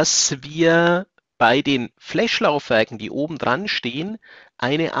 dass wir bei den Flash-Laufwerken, die oben dran stehen,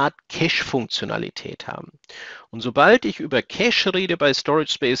 eine Art Cache-Funktionalität haben. Und sobald ich über Cache rede bei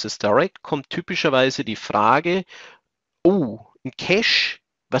Storage Spaces Direct, kommt typischerweise die Frage, oh, ein Cache,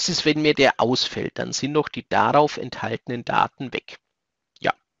 was ist, wenn mir der ausfällt? Dann sind doch die darauf enthaltenen Daten weg.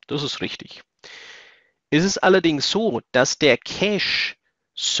 Ja, das ist richtig. Es ist allerdings so, dass der Cache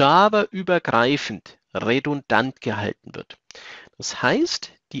serverübergreifend redundant gehalten wird. Das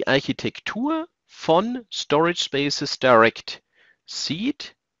heißt, die Architektur von Storage Spaces Direct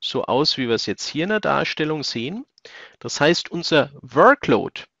sieht so aus, wie wir es jetzt hier in der Darstellung sehen. Das heißt, unser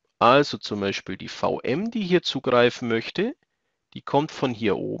Workload, also zum Beispiel die VM, die hier zugreifen möchte, die kommt von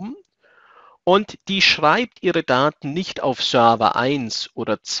hier oben und die schreibt ihre Daten nicht auf Server 1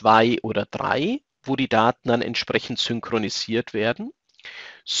 oder 2 oder 3, wo die Daten dann entsprechend synchronisiert werden,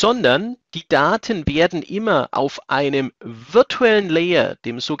 sondern die Daten werden immer auf einem virtuellen Layer,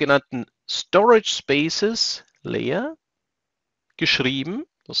 dem sogenannten Storage Spaces Layer, geschrieben.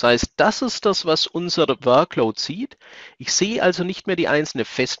 Das heißt, das ist das, was unser Workload sieht. Ich sehe also nicht mehr die einzelne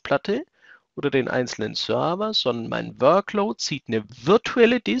Festplatte oder den einzelnen Server, sondern mein Workload sieht eine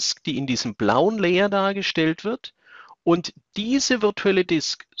virtuelle Disk, die in diesem blauen Layer dargestellt wird. Und diese virtuelle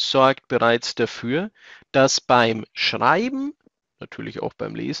Disk sorgt bereits dafür, dass beim Schreiben, natürlich auch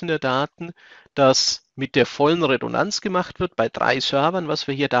beim Lesen der Daten, das mit der vollen Redundanz gemacht wird. Bei 3 Servern, was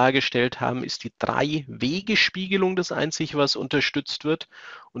wir hier dargestellt haben, ist die 3-Wege-Spiegelung das Einzige, was unterstützt wird.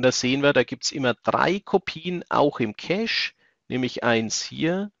 Und da sehen wir, da gibt es immer 3 Kopien, auch im Cache, nämlich 1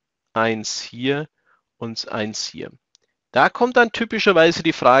 hier und 1 hier. Da kommt dann typischerweise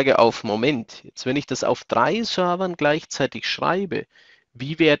die Frage auf, Moment, jetzt wenn ich das auf 3 Servern gleichzeitig schreibe,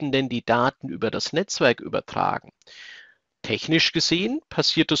 wie werden denn die Daten über das Netzwerk übertragen? Technisch gesehen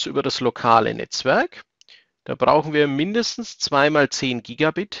passiert das über das lokale Netzwerk. Da brauchen wir mindestens 2 mal 10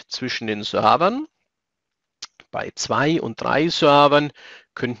 Gigabit zwischen den Servern. Bei 2 und 3 Servern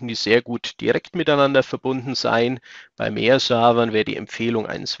könnten die sehr gut direkt miteinander verbunden sein. Bei mehr Servern wäre die Empfehlung,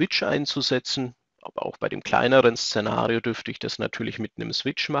 einen Switch einzusetzen. Aber auch bei dem kleineren Szenario dürfte ich das natürlich mit einem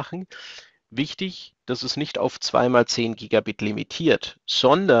Switch machen. Wichtig, dass es nicht auf 2 mal 10 Gigabit limitiert,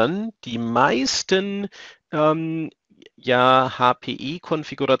 sondern die meisten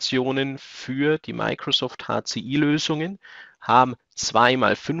HPE-Konfigurationen für die Microsoft HCI-Lösungen haben 2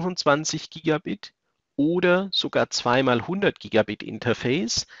 mal 25 Gigabit oder sogar 2 mal 100 Gigabit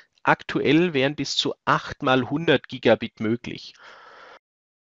Interface. Aktuell wären bis zu 8 mal 100 Gigabit möglich.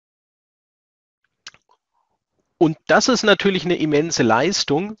 Und das ist natürlich eine immense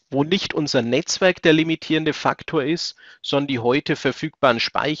Leistung, wo nicht unser Netzwerk der limitierende Faktor ist, sondern die heute verfügbaren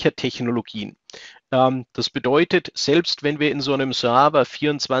Speichertechnologien. Das bedeutet, selbst wenn wir in so einem Server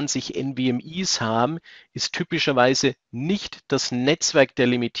 24 NVMEs haben, ist typischerweise nicht das Netzwerk der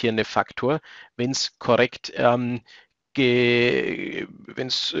limitierende Faktor, wenn es korrekt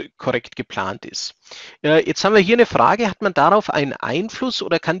geplant ist. Jetzt haben wir hier eine Frage, hat man darauf einen Einfluss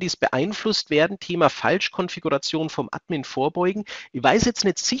oder kann dies beeinflusst werden? Thema Falschkonfiguration vom Admin vorbeugen. Ich weiß jetzt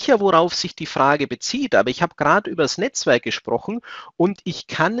nicht sicher, worauf sich die Frage bezieht, aber ich habe gerade über das Netzwerk gesprochen und ich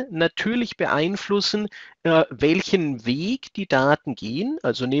kann natürlich beeinflussen, welchen Weg die Daten gehen.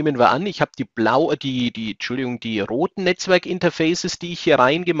 Also nehmen wir an, ich habe die roten Netzwerkinterfaces, die ich hier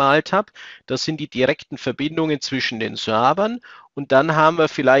reingemalt habe. Das sind die direkten Verbindungen zwischen den Servern. Und dann haben wir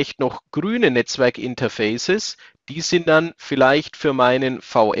vielleicht noch grüne Netzwerkinterfaces. Die sind dann vielleicht für meinen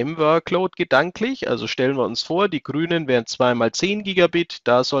VM-Workload gedanklich. Also stellen wir uns vor, die grünen wären 2 mal 10 Gigabit.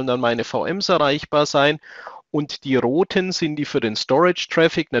 Da sollen dann meine VMs erreichbar sein. Und die roten sind die für den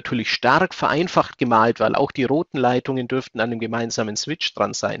Storage-Traffic, natürlich stark vereinfacht gemalt, weil auch die roten Leitungen dürften an einem gemeinsamen Switch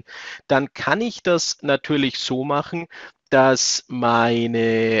dran sein. Dann kann ich das natürlich so machen, dass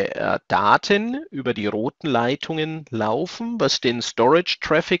meine Daten über die roten Leitungen laufen, was den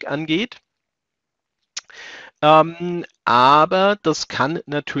Storage-Traffic angeht. Aber das kann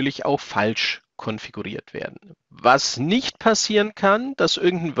natürlich auch falsch konfiguriert werden. Was nicht passieren kann, dass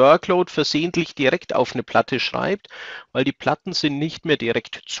irgendein Workload versehentlich direkt auf eine Platte schreibt, weil die Platten sind nicht mehr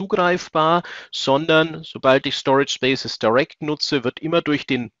direkt zugreifbar, sondern sobald ich Storage Spaces Direct nutze, wird immer durch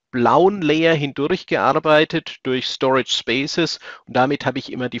den blauen Layer hindurch gearbeitet, durch Storage Spaces, und damit habe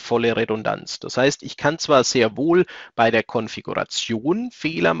ich immer die volle Redundanz. Das heißt, ich kann zwar sehr wohl bei der Konfiguration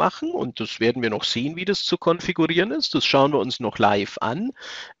Fehler machen, und das werden wir noch sehen, wie das zu konfigurieren ist, das schauen wir uns noch live an,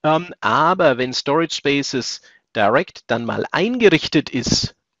 aber wenn Storage Spaces Direct dann mal eingerichtet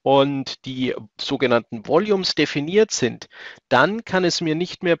ist und die sogenannten Volumes definiert sind, dann kann es mir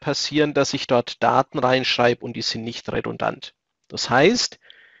nicht mehr passieren, dass ich dort Daten reinschreibe und die sind nicht redundant. Das heißt,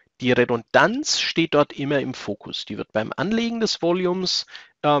 die Redundanz steht dort immer im Fokus. Die wird beim Anlegen des Volumes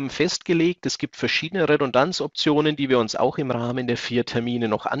festgelegt. Es gibt verschiedene Redundanzoptionen, die wir uns auch im Rahmen der 4 Termine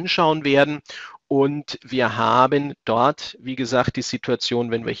noch anschauen werden. Und wir haben dort, wie gesagt, die Situation,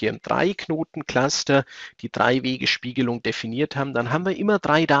 wenn wir hier im 3-Knoten-Cluster die 3-Wege-Spiegelung definiert haben, dann haben wir immer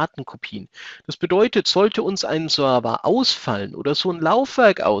 3 Datenkopien. Das bedeutet, sollte uns ein Server ausfallen oder so ein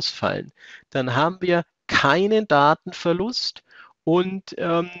Laufwerk ausfallen, dann haben wir keinen Datenverlust. Und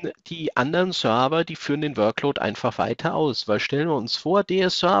die anderen Server, die führen den Workload einfach weiter aus, weil stellen wir uns vor, der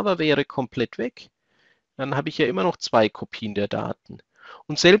Server wäre komplett weg, dann habe ich ja immer noch 2 Kopien der Daten.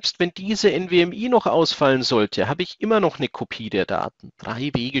 Und selbst wenn diese NVMe noch ausfallen sollte, habe ich immer noch eine Kopie der Daten.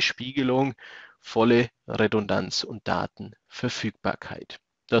 3-Wege-Spiegelung, volle Redundanz und Datenverfügbarkeit.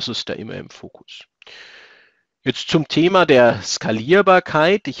 Das ist da immer im Fokus. Jetzt zum Thema der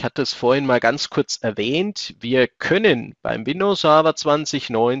Skalierbarkeit. Ich hatte es vorhin mal ganz kurz erwähnt. Wir können beim Windows Server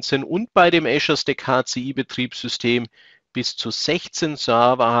 2019 und bei dem Azure Stack HCI Betriebssystem bis zu 16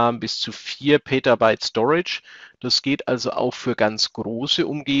 Server haben, bis zu 4 Petabyte Storage. Das geht also auch für ganz große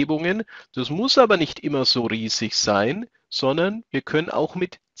Umgebungen. Das muss aber nicht immer so riesig sein, sondern wir können auch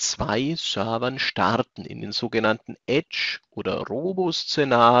mit 2 Servern starten, in den sogenannten Edge- oder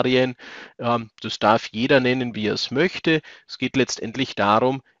Robo-Szenarien. Das darf jeder nennen, wie er es möchte. Es geht letztendlich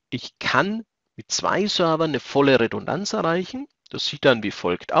darum, ich kann mit 2 Servern eine volle Redundanz erreichen. Das sieht dann wie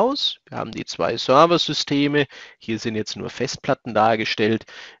folgt aus. Wir haben die 2 Serversysteme. Hier sind jetzt nur Festplatten dargestellt.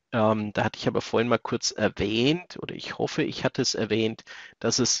 Da hatte ich aber vorhin mal kurz erwähnt, oder ich hoffe, ich hatte es erwähnt,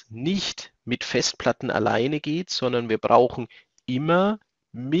 dass es nicht mit Festplatten alleine geht, sondern wir brauchen immer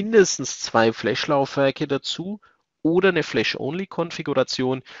mindestens 2 Flash-Laufwerke dazu oder eine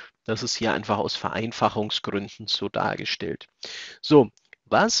Flash-Only-Konfiguration. Das ist hier einfach aus Vereinfachungsgründen so dargestellt. So,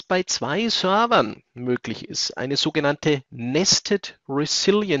 was bei 2 Servern möglich ist, eine sogenannte Nested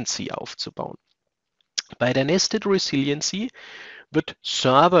Resiliency aufzubauen. Bei der Nested Resiliency wird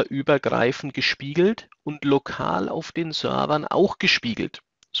serverübergreifend gespiegelt und lokal auf den Servern auch gespiegelt.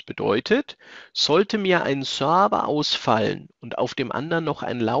 Das bedeutet, sollte mir ein Server ausfallen und auf dem anderen noch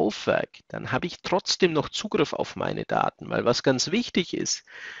ein Laufwerk, dann habe ich trotzdem noch Zugriff auf meine Daten, weil was ganz wichtig ist,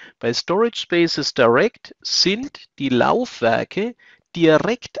 bei Storage Spaces Direct sind die Laufwerke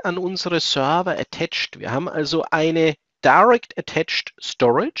direkt an unsere Server attached. Wir haben also eine Direct Attached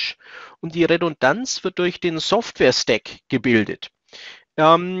Storage und die Redundanz wird durch den Software Stack gebildet.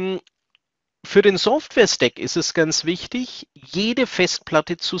 Für den Software-Stack ist es ganz wichtig, jede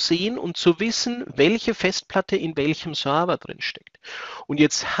Festplatte zu sehen und zu wissen, welche Festplatte in welchem Server drin steckt. Und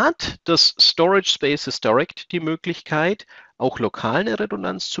jetzt hat das Storage Spaces Direct die Möglichkeit, auch lokal eine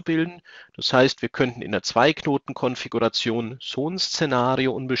Redundanz zu bilden. Das heißt, wir könnten in der 2-Knoten-Konfiguration so ein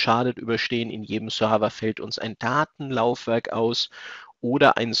Szenario unbeschadet überstehen. In jedem Server fällt uns ein Datenlaufwerk aus.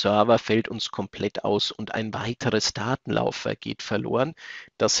 Oder ein Server fällt uns komplett aus und ein weiteres Datenlaufwerk geht verloren.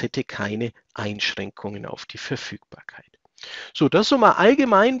 Das hätte keine Einschränkungen auf die Verfügbarkeit. So, das so mal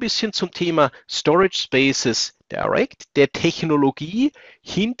allgemein ein bisschen zum Thema Storage Spaces Direct, der Technologie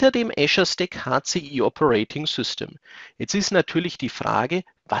hinter dem Azure Stack HCI Operating System. Jetzt ist natürlich die Frage,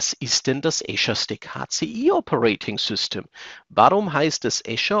 was ist denn das Azure Stack HCI Operating System? Warum heißt es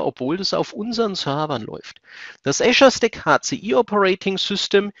Azure, obwohl das auf unseren Servern läuft? Das Azure Stack HCI Operating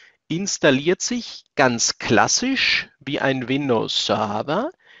System installiert sich ganz klassisch wie ein Windows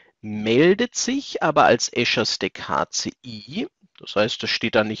Server, meldet sich aber als Azure Stack HCI. Das heißt, da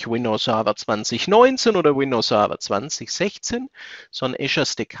steht dann nicht Windows Server 2019 oder Windows Server 2016, sondern Azure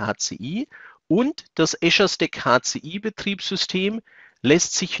Stack HCI. Und das Azure Stack HCI Betriebssystem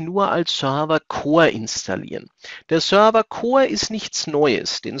lässt sich nur als Server Core installieren. Der Server Core ist nichts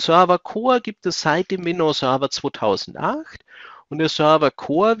Neues. Den Server Core gibt es seit dem Windows Server 2008. Und der Server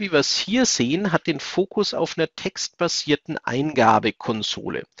Core, wie wir es hier sehen, hat den Fokus auf einer textbasierten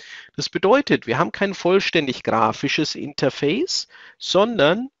Eingabekonsole. Das bedeutet, wir haben kein vollständig grafisches Interface,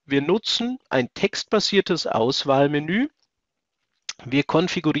 sondern wir nutzen ein textbasiertes Auswahlmenü. Wir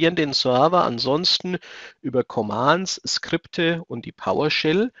konfigurieren den Server ansonsten über Commands, Skripte und die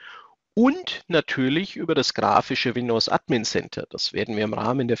PowerShell und natürlich über das grafische Windows Admin Center. Das werden wir im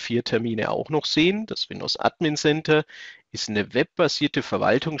Rahmen der 4 Termine auch noch sehen. Das Windows Admin Center ist eine webbasierte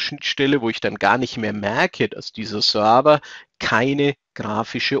Verwaltungsschnittstelle, wo ich dann gar nicht mehr merke, dass dieser Server keine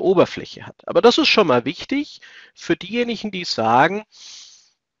grafische Oberfläche hat. Aber das ist schon mal wichtig für diejenigen, die sagen,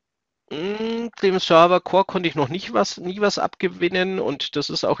 dem Server Core konnte ich noch nie was abgewinnen und das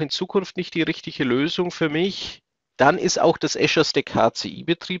ist auch in Zukunft nicht die richtige Lösung für mich. Dann ist auch das Azure Stack HCI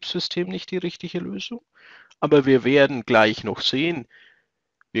Betriebssystem nicht die richtige Lösung. Aber wir werden gleich noch sehen,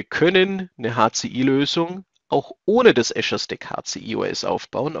 wir können eine HCI-Lösung auch ohne das Azure Stack HCI OS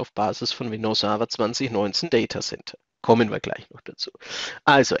aufbauen auf Basis von Windows Server 2019 Datacenter. Kommen wir gleich noch dazu.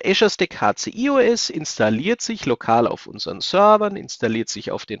 Also Azure Stack HCI OS installiert sich lokal auf unseren Servern, installiert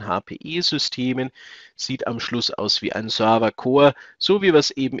sich auf den HPE-Systemen, sieht am Schluss aus wie ein Server Core, so wie wir es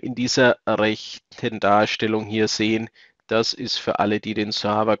eben in dieser rechten Darstellung hier sehen. Das ist für alle, die den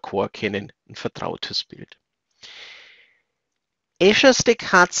Server Core kennen, ein vertrautes Bild. Azure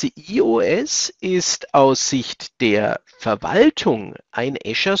Stack HCI OS ist aus Sicht der Verwaltung ein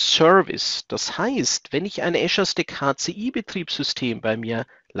Azure Service. Das heißt, wenn ich ein Azure Stack HCI Betriebssystem bei mir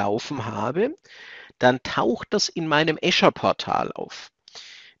laufen habe, dann taucht das in meinem Azure Portal auf.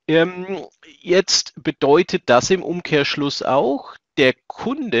 Jetzt bedeutet das im Umkehrschluss auch, der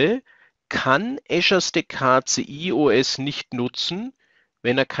Kunde kann Azure Stack HCI OS nicht nutzen,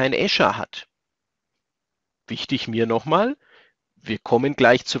 wenn er kein Azure hat. Wichtig mir nochmal, wir kommen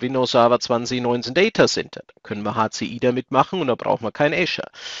gleich zu Windows Server 2019 Datacenter. Da können wir HCI damit machen und da brauchen wir kein Azure.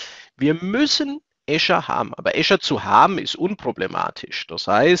 Wir müssen Azure haben, aber Azure zu haben ist unproblematisch. Das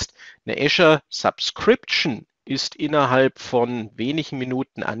heißt, eine Azure Subscription ist innerhalb von wenigen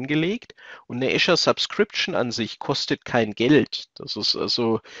Minuten angelegt und eine Azure Subscription an sich kostet kein Geld. Das ist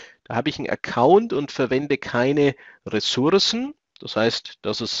also, da habe ich einen Account und verwende keine Ressourcen. Das heißt,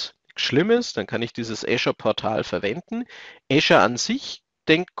 das ist nichts Schlimmes, dann kann ich dieses Azure-Portal verwenden. Azure an sich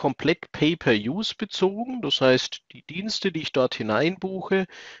denkt komplett Pay-per-Use bezogen. Das heißt, die Dienste, die ich dort hineinbuche,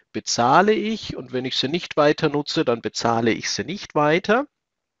 bezahle ich und wenn ich sie nicht weiter nutze, dann bezahle ich sie nicht weiter.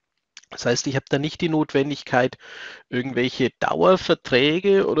 Das heißt, ich habe da nicht die Notwendigkeit, irgendwelche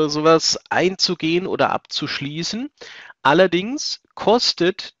Dauerverträge oder sowas einzugehen oder abzuschließen. Allerdings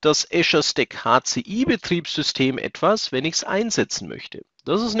kostet das Azure Stack HCI Betriebssystem etwas, wenn ich es einsetzen möchte.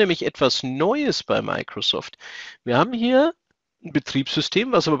 Das ist nämlich etwas Neues bei Microsoft. Wir haben hier ein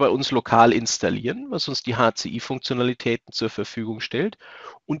Betriebssystem, was wir bei uns lokal installieren, was uns die HCI-Funktionalitäten zur Verfügung stellt.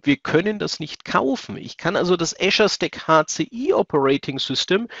 Und wir können das nicht kaufen. Ich kann also das Azure Stack HCI Operating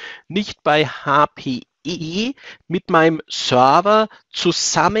System nicht bei HPE mit meinem Server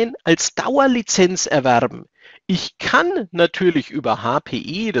zusammen als Dauerlizenz erwerben. Ich kann natürlich über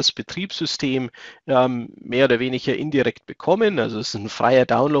HPE das Betriebssystem mehr oder weniger indirekt bekommen, also es ist ein freier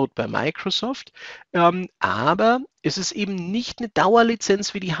Download bei Microsoft, aber es ist eben nicht eine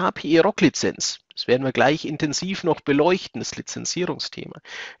Dauerlizenz wie die HPE ROC-Lizenz. Das werden wir gleich intensiv noch beleuchten, das Lizenzierungsthema.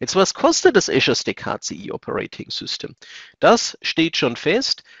 Jetzt, was kostet das Azure Stack HCI Operating System? Das steht schon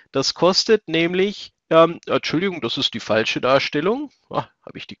fest, das kostet nämlich Entschuldigung, das ist die falsche Darstellung. Habe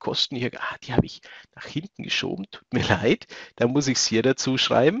ich die Kosten hier? Die habe ich nach hinten geschoben. Tut mir leid. Da muss ich es hier dazu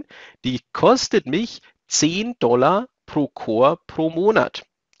schreiben. Die kostet mich $10 pro Core pro Monat.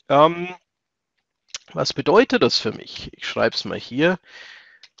 Was bedeutet das für mich? Ich schreibe es mal hier.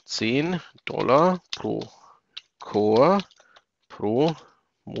 $10 pro Core pro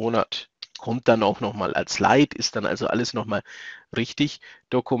Monat. Kommt dann auch nochmal als Slide, ist dann also alles nochmal richtig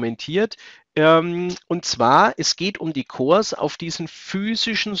dokumentiert. Und zwar, es geht um die Cores auf diesen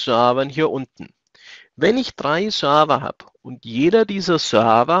physischen Servern hier unten. Wenn ich 3 Server habe und jeder dieser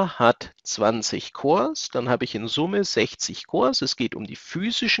Server hat 20 Cores, dann habe ich in Summe 60 Cores. Es geht um die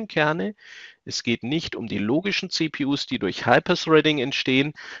physischen Kerne. Es geht nicht um die logischen CPUs, die durch Hyper-Threading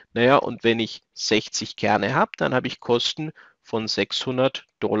entstehen. Naja, und wenn ich 60 Kerne habe, dann habe ich Kosten von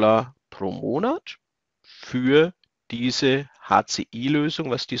 $600 pro Monat für diese HCI-Lösung,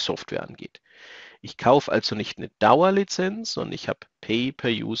 was die Software angeht. Ich kaufe also nicht eine Dauerlizenz, sondern ich habe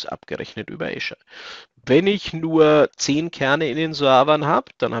Pay-per-Use abgerechnet über Azure. Wenn ich nur 10 Kerne in den Servern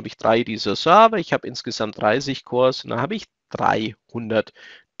habe, dann habe ich 3 dieser Server, ich habe insgesamt 30 Cores und dann habe ich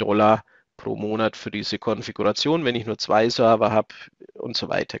 $300 pro Monat für diese Konfiguration. Wenn ich nur 2 Server habe und so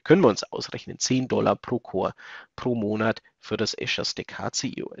weiter, können wir uns ausrechnen. $10 pro Core pro Monat für das Azure Stack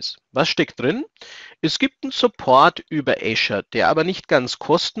HCI OS. Was steckt drin? Es gibt einen Support über Azure, der aber nicht ganz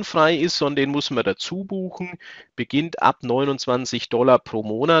kostenfrei ist, sondern den muss man dazu buchen. Beginnt ab $29 pro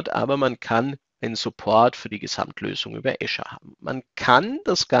Monat, aber man kann einen Support für die Gesamtlösung über Azure haben. Man kann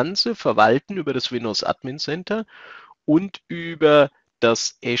das Ganze verwalten über das Windows Admin Center und über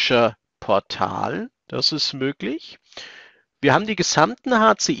das Azure Portal. Das ist möglich. Wir haben die gesamten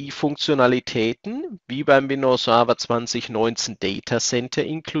HCI-Funktionalitäten wie beim Windows Server 2019 Datacenter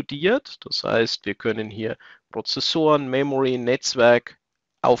inkludiert. Das heißt, wir können hier Prozessoren, Memory, Netzwerk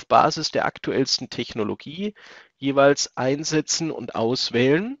auf Basis der aktuellsten Technologie jeweils einsetzen und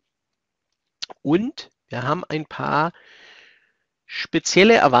auswählen. Und wir haben ein paar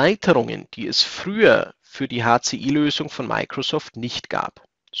spezielle Erweiterungen, die es früher für die HCI-Lösung von Microsoft nicht gab.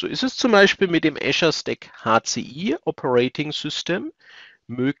 So ist es zum Beispiel mit dem Azure Stack HCI Operating System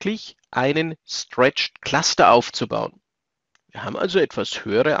möglich, einen Stretched Cluster aufzubauen. Wir haben also etwas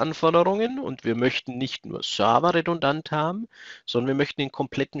höhere Anforderungen und wir möchten nicht nur Server redundant haben, sondern wir möchten den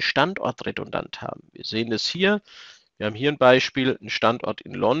kompletten Standort redundant haben. Wir sehen das hier. Wir haben hier ein Beispiel, einen Standort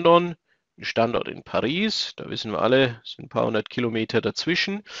in London, einen Standort in Paris. Da wissen wir alle, es sind ein paar hundert Kilometer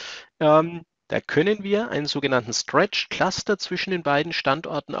dazwischen. Da können wir einen sogenannten Stretched Cluster zwischen den beiden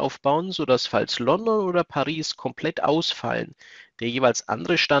Standorten aufbauen, sodass falls London oder Paris komplett ausfallen, der jeweils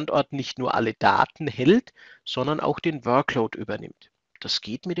andere Standort nicht nur alle Daten hält, sondern auch den Workload übernimmt. Das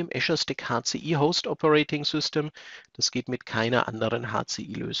geht mit dem Azure Stack HCI Host Operating System, das geht mit keiner anderen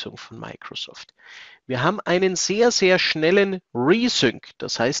HCI-Lösung von Microsoft. Wir haben einen sehr, sehr schnellen Resync,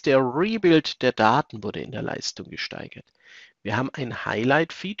 das heißt der Rebuild der Daten wurde in der Leistung gesteigert. Wir haben ein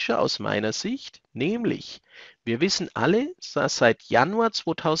Highlight-Feature aus meiner Sicht, nämlich wir wissen alle, dass seit Januar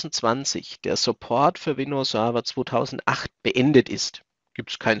 2020 der Support für Windows Server 2008 beendet ist.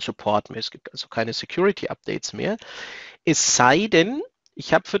 Gibt es keinen Support mehr, es gibt also keine Security-Updates mehr. Es sei denn,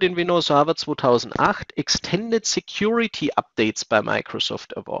 ich habe für den Windows Server 2008 Extended Security Updates bei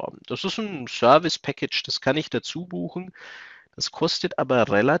Microsoft erworben. Das ist ein Service Package, das kann ich dazu buchen. Das kostet aber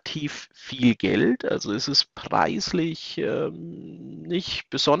relativ viel Geld, also es ist preislich nicht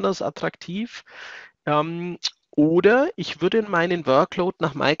besonders attraktiv. Oder ich würde meinen Workload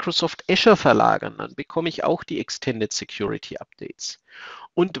nach Microsoft Azure verlagern, dann bekomme ich auch die Extended Security Updates.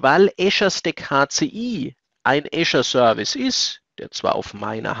 Und weil Azure Stack HCI ein Azure Service ist, der zwar auf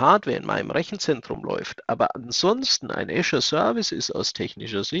meiner Hardware in meinem Rechenzentrum läuft, aber ansonsten ein Azure Service ist aus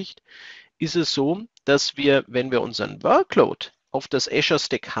technischer Sicht, ist es so, dass wir, wenn wir unseren Workload auf das Azure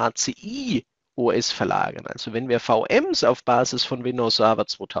Stack HCI OS verlagern, also wenn wir VMs auf Basis von Windows Server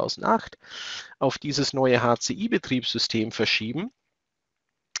 2008 auf dieses neue HCI Betriebssystem verschieben,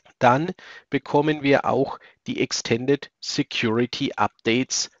 dann bekommen wir auch die Extended Security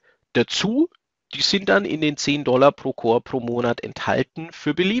Updates dazu. Die sind dann in den $10 pro Core pro Monat enthalten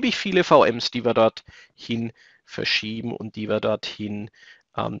für beliebig viele VMs, die wir dorthin verschieben und die wir dorthin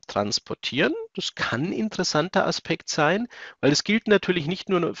transportieren. Das kann ein interessanter Aspekt sein, weil es gilt natürlich nicht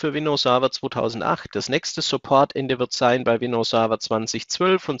nur für Windows Server 2008. Das nächste Supportende wird sein bei Windows Server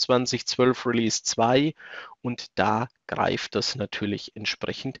 2012 und 2012 Release 2 und da greift das natürlich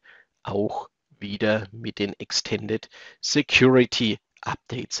entsprechend auch wieder mit den Extended Security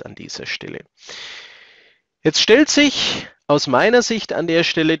Updates an dieser Stelle. Jetzt stellt sich aus meiner Sicht an der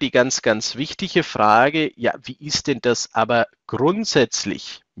Stelle die ganz, ganz wichtige Frage, ja, wie ist denn das aber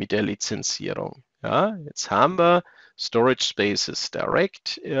grundsätzlich mit der Lizenzierung? Ja, jetzt haben wir Storage Spaces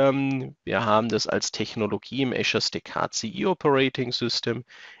Direct. Wir haben das als Technologie im Azure Stack HCI Operating System.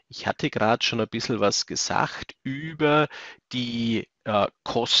 Ich hatte gerade schon ein bisschen was gesagt über die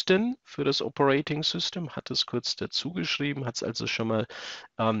Kosten für das Operating System, hat es kurz dazu geschrieben, hat es also schon mal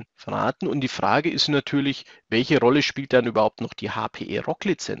verraten. Und die Frage ist natürlich, welche Rolle spielt dann überhaupt noch die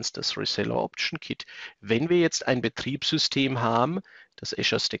HPE-ROC-Lizenz, das Reseller Option Kit? Wenn wir jetzt ein Betriebssystem haben, das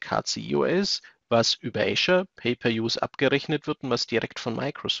Azure Stack HCI OS, was über Azure Pay-per-Use abgerechnet wird und was direkt von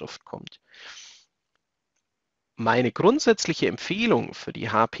Microsoft kommt. Meine grundsätzliche Empfehlung für die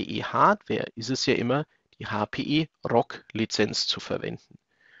HPE-Hardware ist es ja immer, die HPE-ROC-Lizenz zu verwenden.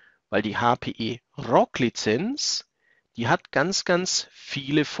 Weil die HPE-ROC-Lizenz, die hat ganz, ganz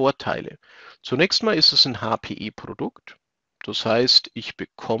viele Vorteile. Zunächst mal ist es ein HPE-Produkt. Das heißt, ich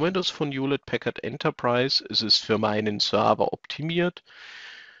bekomme das von Hewlett Packard Enterprise. Es ist für meinen Server optimiert.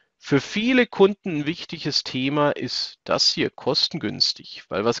 Für viele Kunden ein wichtiges Thema ist das hier kostengünstig,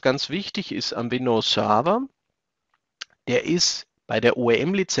 weil was ganz wichtig ist am Windows Server, der ist bei der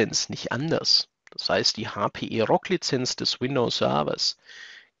OEM-Lizenz nicht anders. Das heißt, die HPE-ROC-Lizenz des Windows Servers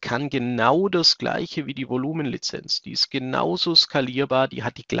kann genau das gleiche wie die Volumenlizenz. Die ist genauso skalierbar, die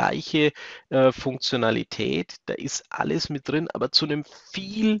hat die gleiche Funktionalität, da ist alles mit drin, aber zu einem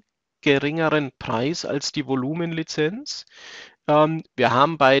viel geringeren Preis als die Volumenlizenz. Wir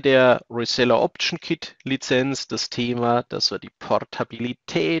haben bei der Reseller Option Kit Lizenz das Thema, dass wir die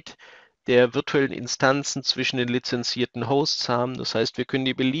Portabilität der virtuellen Instanzen zwischen den lizenzierten Hosts haben. Das heißt, wir können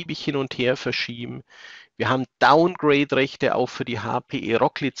die beliebig hin und her verschieben. Wir haben Downgrade-Rechte auch für die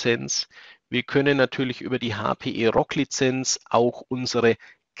HPE-ROC-Lizenz. Wir können natürlich über die HPE-ROC-Lizenz auch unsere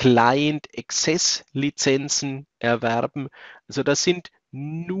Client-Access-Lizenzen erwerben. Also das sind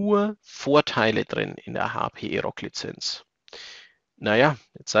nur Vorteile drin in der HPE-ROC-Lizenz. Naja,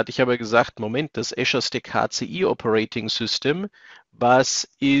 jetzt hatte ich aber gesagt, Moment, das Azure Stack HCI Operating System, was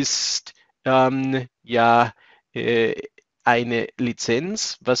ist eine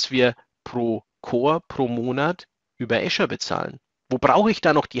Lizenz, was wir pro Core pro Monat über Azure bezahlen. Wo brauche ich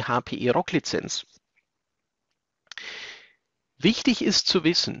da noch die HPE-ROC-Lizenz? Wichtig ist zu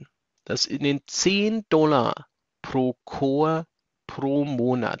wissen, dass in den $10 pro Core pro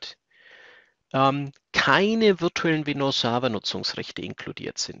Monat keine virtuellen Windows Server Nutzungsrechte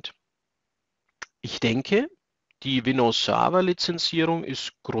inkludiert sind. Ich denke, die Windows Server Lizenzierung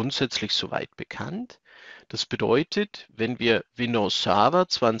ist grundsätzlich soweit bekannt. Das bedeutet, wenn wir Windows Server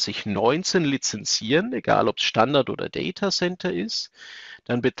 2019 lizenzieren, egal ob es Standard oder Datacenter ist,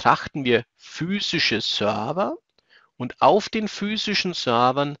 dann betrachten wir physische Server und auf den physischen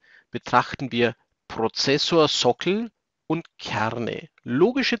Servern betrachten wir Prozessorsockel und Kerne.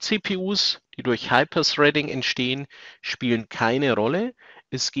 Logische CPUs, die durch Hyper-Threading entstehen, spielen keine Rolle.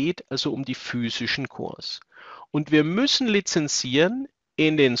 Es geht also um die physischen Cores. Und wir müssen lizenzieren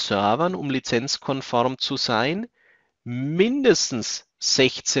in den Servern, um lizenzkonform zu sein, mindestens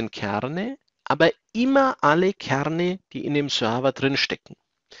 16 Kerne, aber immer alle Kerne, die in dem Server drin stecken.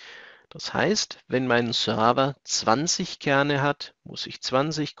 Das heißt, wenn mein Server 20 Kerne hat, muss ich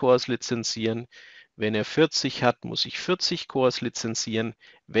 20 Cores lizenzieren. Wenn er 40 hat, muss ich 40 Cores lizenzieren.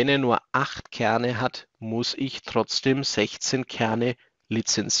 Wenn er nur 8 Kerne hat, muss ich trotzdem 16 Kerne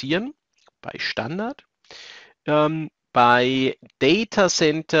lizenzieren bei Standard. Bei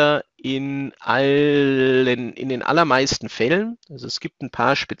Datacenter in den allermeisten Fällen, also es gibt ein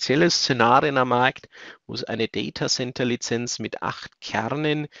paar spezielle Szenarien am Markt, wo es eine Datacenter-Lizenz mit 8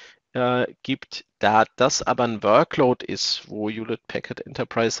 Kernen gibt, da das aber ein Workload ist, wo Hewlett-Packard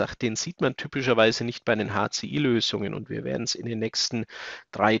Enterprise sagt, den sieht man typischerweise nicht bei den HCI-Lösungen und wir werden es in den nächsten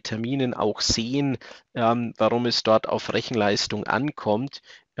 3 Terminen auch sehen, warum es dort auf Rechenleistung ankommt,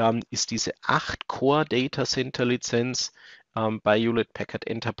 ist diese 8-Core-Datacenter-Lizenz bei Hewlett-Packard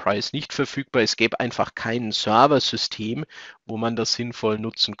Enterprise nicht verfügbar. Es gäbe einfach kein Serversystem, wo man das sinnvoll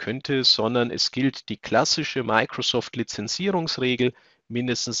nutzen könnte, sondern es gilt die klassische Microsoft-Lizenzierungsregel,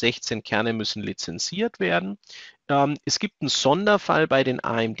 mindestens 16 Kerne müssen lizenziert werden. Es gibt einen Sonderfall bei den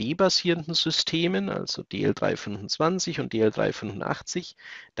AMD-basierenden Systemen, also DL325 und DL385.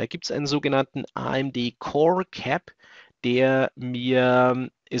 Da gibt es einen sogenannten AMD Core Cap, der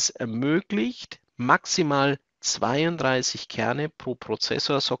mir es ermöglicht, maximal 32 Kerne pro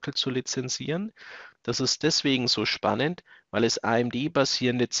Prozessorsockel zu lizenzieren. Das ist deswegen so spannend, weil es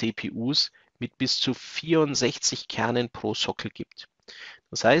AMD-basierende CPUs mit bis zu 64 Kernen pro Sockel gibt.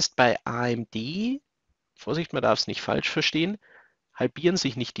 Das heißt, bei AMD, Vorsicht, man darf es nicht falsch verstehen, halbieren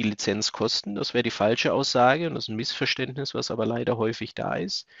sich nicht die Lizenzkosten, das wäre die falsche Aussage und das ist ein Missverständnis, was aber leider häufig da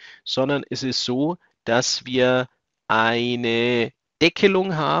ist, sondern es ist so, dass wir eine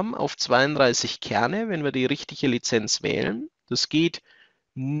Deckelung haben auf 32 Kerne, wenn wir die richtige Lizenz wählen. Das geht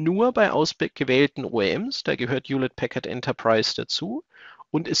nur bei ausgewählten OEMs, da gehört Hewlett-Packard Enterprise dazu.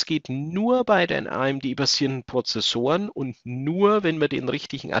 Und es geht nur bei den AMD-basierenden Prozessoren und nur, wenn wir den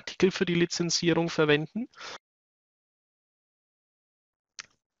richtigen Artikel für die Lizenzierung verwenden.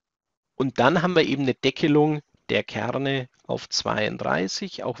 Und dann haben wir eben eine Deckelung der Kerne auf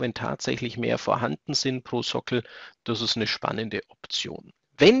 32, auch wenn tatsächlich mehr vorhanden sind pro Sockel. Das ist eine spannende Option.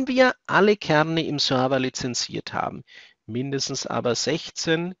 Wenn wir alle Kerne im Server lizenziert haben, mindestens aber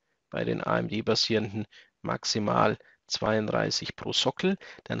 16, bei den AMD-basierenden maximal 32 pro Sockel,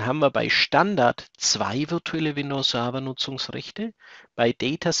 dann haben wir bei Standard 2 virtuelle Windows-Server-Nutzungsrechte, bei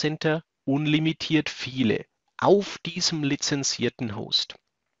Datacenter unlimitiert viele auf diesem lizenzierten Host.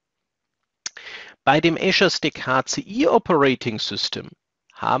 Bei dem Azure Stack HCI Operating System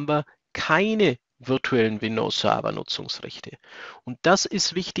haben wir keine virtuellen Windows-Server-Nutzungsrechte. Und das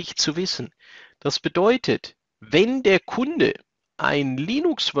ist wichtig zu wissen. Das bedeutet, wenn der Kunde ein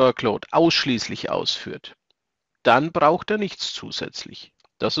Linux-Workload ausschließlich ausführt, dann braucht er nichts zusätzlich.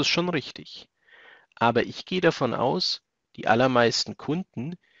 Das ist schon richtig. Aber ich gehe davon aus, die allermeisten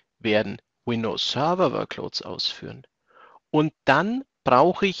Kunden werden Windows Server Workloads ausführen. Und dann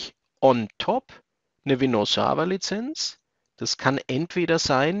brauche ich on top eine Windows Server Lizenz. Das kann entweder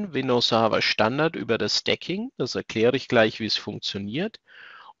sein Windows Server Standard über das Stacking, das erkläre ich gleich, wie es funktioniert,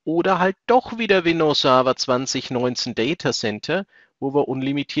 oder halt doch wieder Windows Server 2019 Datacenter, wo wir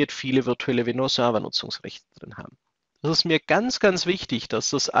unlimitiert viele virtuelle Windows Server Nutzungsrechte drin haben. Das ist mir ganz, ganz wichtig,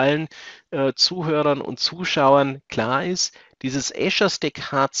 dass das allen Zuhörern und Zuschauern klar ist. Dieses Azure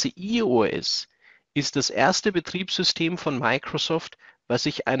Stack HCI OS ist das erste Betriebssystem von Microsoft, was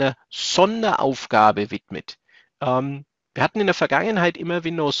sich einer Sonderaufgabe widmet. Wir hatten in der Vergangenheit immer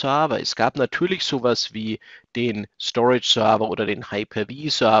Windows Server. Es gab natürlich sowas wie den Storage Server oder den Hyper-V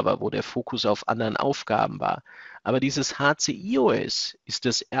Server, wo der Fokus auf anderen Aufgaben war. Aber dieses HCI OS ist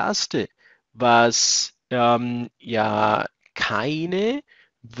das erste, was ja keine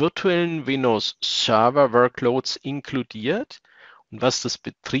virtuellen Windows Server Workloads inkludiert und was das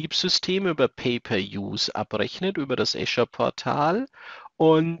Betriebssystem über Pay-per-Use abrechnet, über das Azure Portal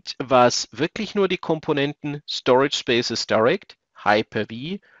und was wirklich nur die Komponenten Storage Spaces Direct,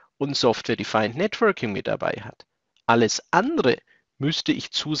 Hyper-V und Software-Defined Networking mit dabei hat. Alles andere müsste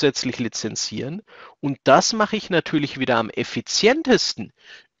ich zusätzlich lizenzieren und das mache ich natürlich wieder am effizientesten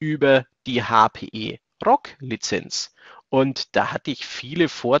über die HPE ROC-Lizenz. Und da hatte ich viele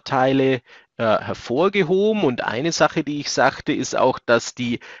Vorteile hervorgehoben und eine Sache, die ich sagte, ist auch, dass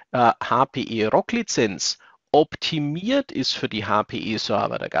die HPE ROC-Lizenz optimiert ist für die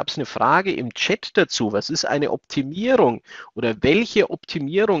HPE-Server. Da gab es eine Frage im Chat dazu, was ist eine Optimierung oder welche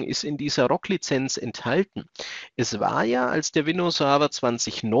Optimierung ist in dieser ROC-Lizenz enthalten? Es war ja, als der Windows Server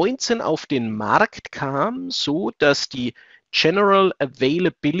 2019 auf den Markt kam, so, dass die General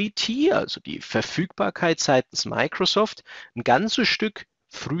Availability, also die Verfügbarkeit seitens Microsoft, ein ganzes Stück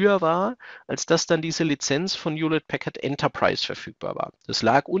früher war, als dass dann diese Lizenz von Hewlett-Packard Enterprise verfügbar war. Das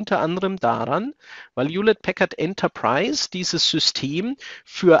lag unter anderem daran, weil Hewlett-Packard Enterprise dieses System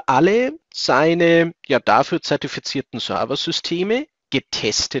für alle seine dafür zertifizierten Serversysteme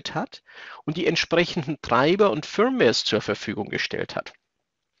getestet hat und die entsprechenden Treiber und Firmwares zur Verfügung gestellt hat.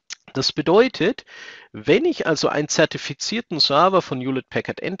 Das bedeutet, wenn ich also einen zertifizierten Server von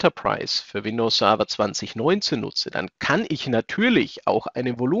Hewlett-Packard Enterprise für Windows Server 2019 nutze, dann kann ich natürlich auch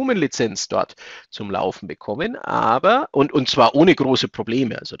eine Volumenlizenz dort zum Laufen bekommen, aber, und zwar ohne große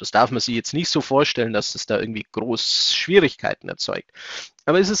Probleme. Also das darf man sich jetzt nicht so vorstellen, dass es da irgendwie groß Schwierigkeiten erzeugt.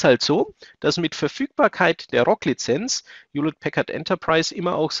 Aber es ist halt so, dass mit Verfügbarkeit der ROC-Lizenz Hewlett-Packard Enterprise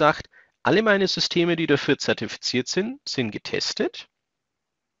immer auch sagt, alle meine Systeme, die dafür zertifiziert sind, sind getestet.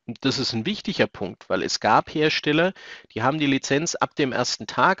 Und das ist ein wichtiger Punkt, weil es gab Hersteller, die haben die Lizenz ab dem ersten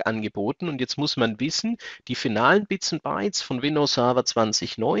Tag angeboten und jetzt muss man wissen, die finalen Bits und Bytes von Windows Server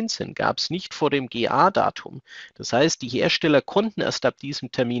 2019 gab es nicht vor dem GA-Datum. Das heißt, die Hersteller konnten erst ab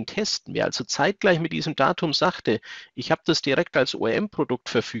diesem Termin testen. Wer also zeitgleich mit diesem Datum sagte, ich habe das direkt als OEM-Produkt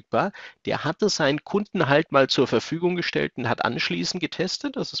verfügbar, der hatte seinen Kunden halt mal zur Verfügung gestellt und hat anschließend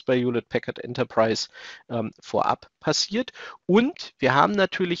getestet. Das ist bei Hewlett-Packard Enterprise vorab passiert. Und wir haben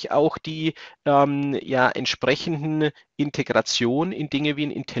natürlich auch die entsprechenden Integration in Dinge wie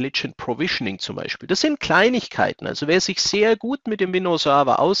ein Intelligent Provisioning zum Beispiel. Das sind Kleinigkeiten. Also wer sich sehr gut mit dem Windows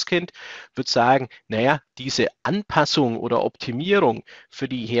Server auskennt, wird sagen, naja, diese Anpassung oder Optimierung für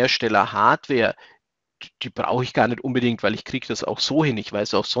die Hersteller Hardware, die brauche ich gar nicht unbedingt, weil ich kriege das auch so hin. Ich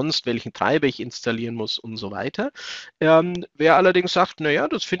weiß auch sonst, welchen Treiber ich installieren muss und so weiter. Wer allerdings sagt, naja,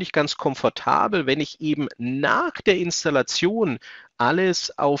 das finde ich ganz komfortabel, wenn ich eben nach der Installation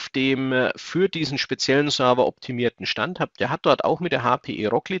alles auf dem für diesen speziellen Server optimierten Stand habe, der hat dort auch mit der HPE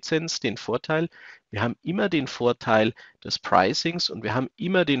ROC-Lizenz den Vorteil, wir haben immer den Vorteil des Pricings und wir haben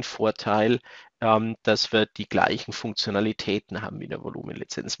immer den Vorteil, dass wir die gleichen Funktionalitäten haben wie eine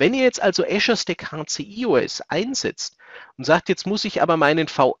Volumenlizenz. Wenn ihr jetzt also Azure Stack HCI OS einsetzt und sagt, jetzt muss ich aber meinen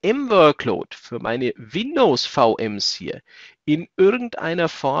VM-Workload für meine Windows-VMs hier in irgendeiner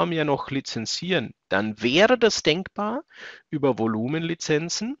Form ja noch lizenzieren, dann wäre das denkbar über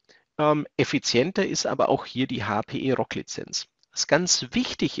Volumenlizenzen. Effizienter ist aber auch hier die HPE ROC-Lizenz. Was ganz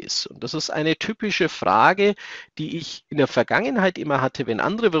wichtig ist, und das ist eine typische Frage, die ich in der Vergangenheit immer hatte, wenn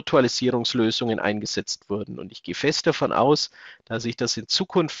andere Virtualisierungslösungen eingesetzt wurden. Und ich gehe fest davon aus, dass ich das in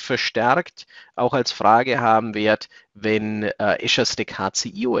Zukunft verstärkt auch als Frage haben werde, wenn Azure Stack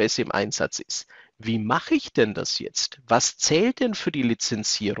HCI OS im Einsatz ist. Wie mache ich denn das jetzt? Was zählt denn für die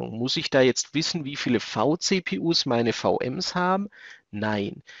Lizenzierung? Muss ich da jetzt wissen, wie viele vCPUs meine VMs haben?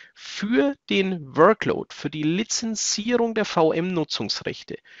 Nein. Für den Workload, für die Lizenzierung der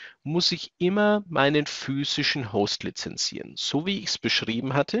VM-Nutzungsrechte muss ich immer meinen physischen Host lizenzieren, so wie ich es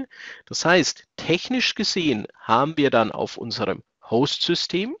beschrieben hatte. Das heißt, technisch gesehen haben wir dann auf unserem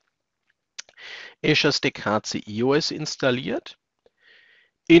Host-System Azure Stack HCI OS installiert.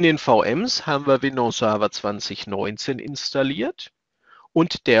 In den VMs haben wir Windows Server 2019 installiert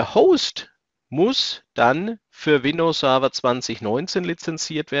und der Host muss dann für Windows Server 2019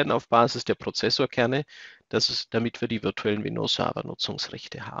 lizenziert werden auf Basis der Prozessorkerne, damit wir die virtuellen Windows Server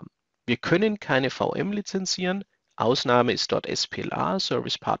Nutzungsrechte haben. Wir können keine VM lizenzieren. Ausnahme ist dort SPLA,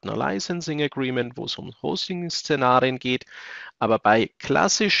 Service Partner Licensing Agreement, wo es um Hosting-Szenarien geht. Aber bei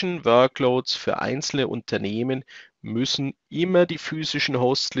klassischen Workloads für einzelne Unternehmen müssen immer die physischen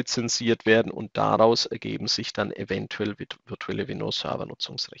Hosts lizenziert werden und daraus ergeben sich dann eventuell virtuelle Windows Server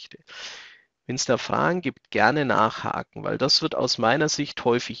Nutzungsrechte. Wenn es da Fragen gibt, gerne nachhaken, weil das wird aus meiner Sicht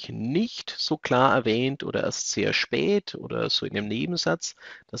häufig nicht so klar erwähnt oder erst sehr spät oder so in einem Nebensatz,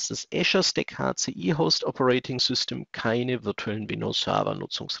 dass das Azure Stack HCI Host Operating System keine virtuellen Windows Server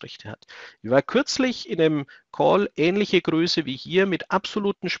Nutzungsrechte hat. Ich war kürzlich in einem Call, ähnliche Größe wie hier, mit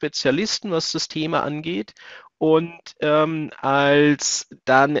absoluten Spezialisten, was das Thema angeht. Und als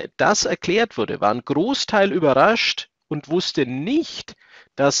dann das erklärt wurde, war ein Großteil überrascht und wusste nicht,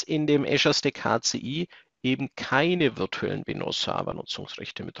 dass in dem Azure Stack HCI eben keine virtuellen Windows Server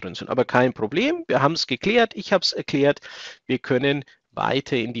Nutzungsrechte mit drin sind. Aber kein Problem, wir haben es geklärt, ich habe es erklärt, wir können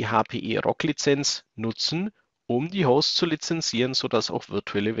weiterhin die HPE ROC-Lizenz nutzen, um die Hosts zu lizenzieren, sodass auch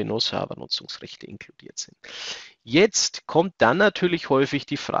virtuelle Windows Server Nutzungsrechte inkludiert sind. Jetzt kommt dann natürlich häufig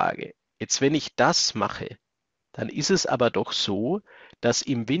die Frage, jetzt wenn ich das mache, dann ist es aber doch so, dass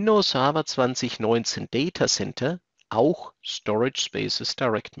im Windows Server 2019 Datacenter auch Storage Spaces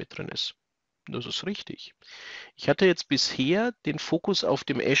Direct mit drin ist. Das ist richtig. Ich hatte jetzt bisher den Fokus auf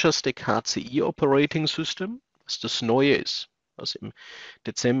dem Azure Stack HCI Operating System, was das Neue ist, was im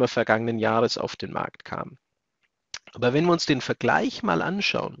Dezember vergangenen Jahres auf den Markt kam. Aber wenn wir uns den Vergleich mal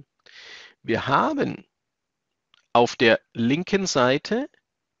anschauen, wir haben auf der linken Seite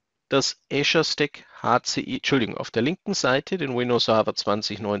das Azure Stack HCI, Entschuldigung, auf der linken Seite den Windows Server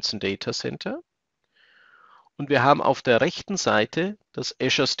 2019 Datacenter und wir haben auf der rechten Seite das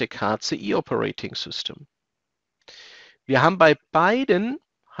Azure Stack HCI Operating System. Wir haben bei beiden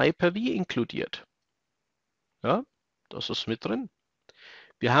Hyper-V inkludiert. Ja, das ist mit drin.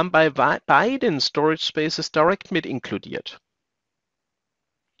 Wir haben bei beiden Storage Spaces Direct mit inkludiert.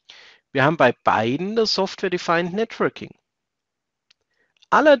 Wir haben bei beiden das Software-Defined Networking.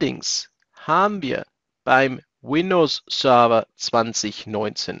 Allerdings haben wir beim Windows Server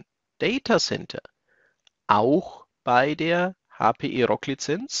 2019 Datacenter auch bei der HPE ROC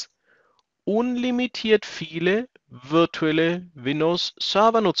Lizenz unlimitiert viele virtuelle Windows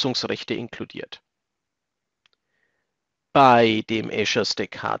Server Nutzungsrechte inkludiert. Bei dem Azure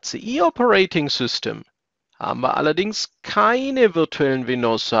Stack HCI Operating System haben wir allerdings keine virtuellen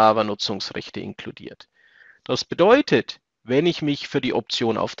Windows Server Nutzungsrechte inkludiert. Das bedeutet, wenn ich mich für die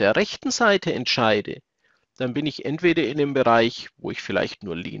Option auf der rechten Seite entscheide, dann bin ich entweder in dem Bereich, wo ich vielleicht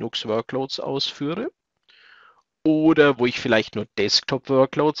nur Linux-Workloads ausführe oder wo ich vielleicht nur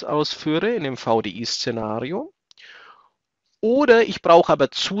Desktop-Workloads ausführe in dem VDI-Szenario. Oder ich brauche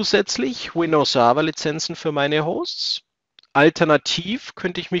aber zusätzlich Windows-Server-Lizenzen für meine Hosts. Alternativ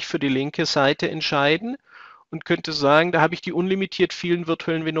könnte ich mich für die linke Seite entscheiden und könnte sagen, da habe ich die unlimitiert vielen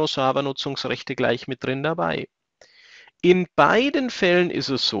virtuellen Windows-Server-Nutzungsrechte gleich mit drin dabei. In beiden Fällen ist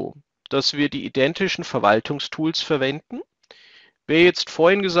es so, dass wir die identischen Verwaltungstools verwenden. Wer jetzt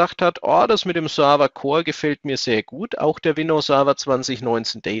vorhin gesagt hat, oh, das mit dem Server Core gefällt mir sehr gut, auch der Windows Server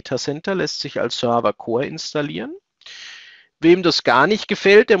 2019 Datacenter lässt sich als Server Core installieren. Wem das gar nicht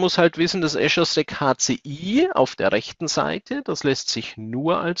gefällt, der muss halt wissen, das Azure Stack HCI auf der rechten Seite, das lässt sich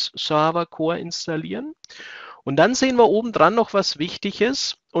nur als Server Core installieren. Und dann sehen wir oben dran noch was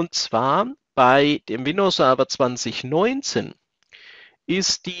Wichtiges, und zwar bei dem Windows Server 2019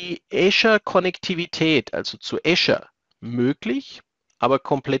 ist die Azure-Konnektivität, also zu Azure, möglich, aber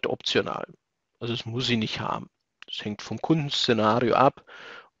komplett optional. Also das muss ich nicht haben. Das hängt vom Kundenszenario ab,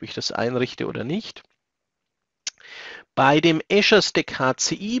 ob ich das einrichte oder nicht. Bei dem Azure Stack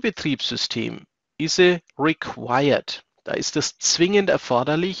HCI Betriebssystem ist es required. Da ist es zwingend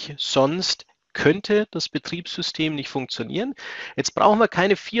erforderlich, sonst könnte das Betriebssystem nicht funktionieren. Jetzt brauchen wir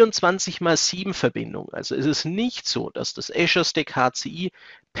keine 24x7 Verbindung. Also es ist nicht so, dass das Azure Stack HCI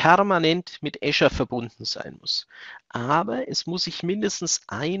permanent mit Azure verbunden sein muss. Aber es muss sich mindestens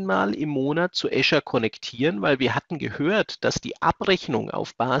einmal im Monat zu Azure konnektieren, weil wir hatten gehört, dass die Abrechnung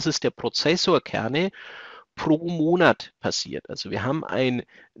auf Basis der Prozessorkerne pro Monat passiert. Also wir haben eine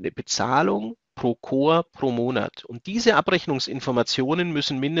Bezahlung pro Core pro Monat. Und diese Abrechnungsinformationen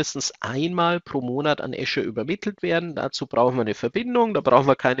müssen mindestens einmal pro Monat an Azure übermittelt werden. Dazu brauchen wir eine Verbindung, da brauchen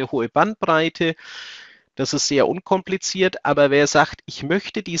wir keine hohe Bandbreite. Das ist sehr unkompliziert, aber wer sagt, ich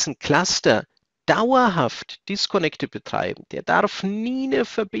möchte diesen Cluster dauerhaft disconnected betreiben, der darf nie eine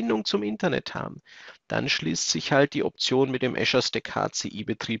Verbindung zum Internet haben, dann schließt sich halt die Option mit dem Azure Stack HCI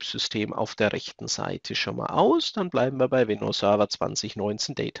Betriebssystem auf der rechten Seite schon mal aus. Dann bleiben wir bei Windows Server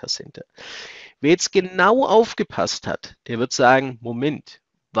 2019 Datacenter. Wer jetzt genau aufgepasst hat, der wird sagen, Moment,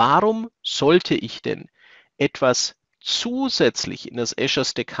 warum sollte ich denn etwas zusätzlich in das Azure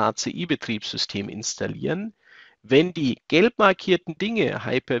Stack HCI Betriebssystem installieren, wenn die gelb markierten Dinge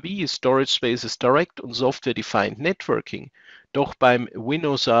Hyper-V, Storage Spaces Direct und Software Defined Networking doch beim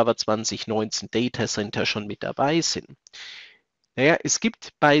Windows Server 2019 Datacenter schon mit dabei sind? Naja, es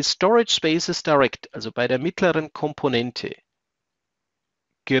gibt bei Storage Spaces Direct, also bei der mittleren Komponente,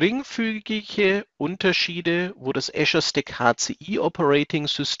 geringfügige Unterschiede, wo das Azure Stack HCI Operating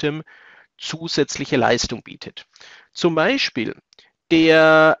System zusätzliche Leistung bietet. Zum Beispiel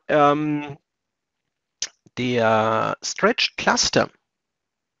der Stretched Cluster,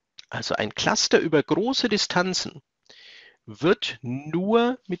 also ein Cluster über große Distanzen, wird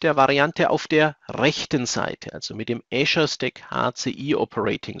nur mit der Variante auf der rechten Seite, also mit dem Azure Stack HCI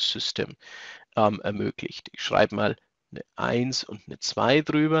Operating System ermöglicht. Ich schreibe mal eine 1 und eine 2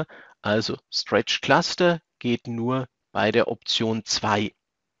 drüber. Also Stretched Cluster geht nur bei der Option 2.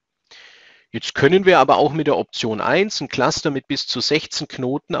 Jetzt können wir aber auch mit der Option 1 ein Cluster mit bis zu 16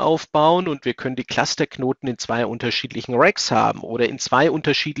 Knoten aufbauen und wir können die Clusterknoten in 2 unterschiedlichen Racks haben oder in 2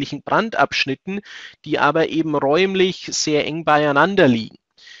 unterschiedlichen Brandabschnitten, die aber eben räumlich sehr eng beieinander liegen.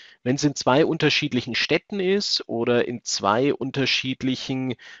 Wenn es in zwei unterschiedlichen Städten ist oder in zwei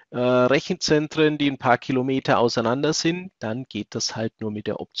unterschiedlichen Rechenzentren, die ein paar Kilometer auseinander sind, dann geht das halt nur mit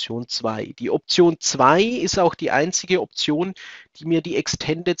der Option 2. Die Option 2 ist auch die einzige Option, die mir die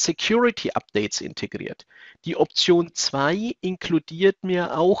Extended Security Updates integriert. Die Option 2 inkludiert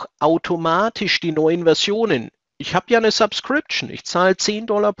mir auch automatisch die neuen Versionen. Ich habe ja eine Subscription. Ich zahle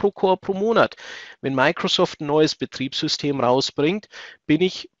 $10 pro Core pro Monat. Wenn Microsoft ein neues Betriebssystem rausbringt, bin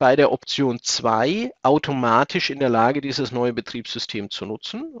ich bei der Option 2 automatisch in der Lage, dieses neue Betriebssystem zu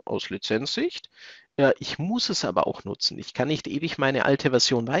nutzen, aus Lizenzsicht. Ich muss es aber auch nutzen. Ich kann nicht ewig meine alte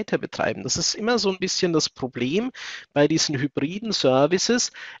Version weiter betreiben. Das ist immer so ein bisschen das Problem bei diesen hybriden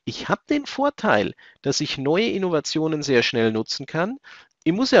Services. Ich habe den Vorteil, dass ich neue Innovationen sehr schnell nutzen kann.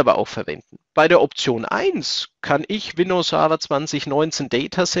 Ich muss sie aber auch verwenden. Bei der Option 1 kann ich Windows Server 2019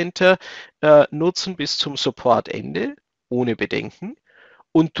 Datacenter nutzen bis zum Supportende, ohne Bedenken.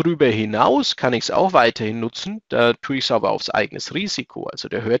 Und darüber hinaus kann ich es auch weiterhin nutzen. Da tue ich es aber aufs eigenes Risiko. Also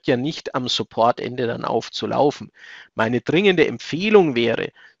der hört ja nicht am Supportende dann auf zu laufen. Meine dringende Empfehlung wäre,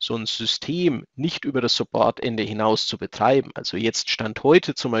 so ein System nicht über das Supportende hinaus zu betreiben. Also jetzt Stand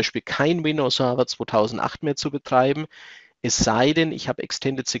heute zum Beispiel kein Windows Server 2008 mehr zu betreiben. Es sei denn, ich habe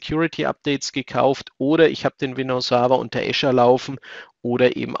Extended Security Updates gekauft oder ich habe den Windows Server unter Azure laufen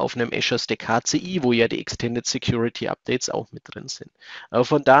oder eben auf einem Azure Stack HCI, wo ja die Extended Security Updates auch mit drin sind. Aber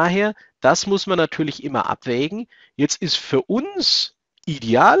von daher, das muss man natürlich immer abwägen. Jetzt ist für uns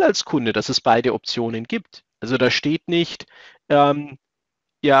ideal als Kunde, dass es beide Optionen gibt. Also da steht nicht,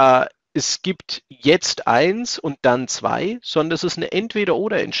 ja, es gibt jetzt eins und dann zwei, sondern es ist eine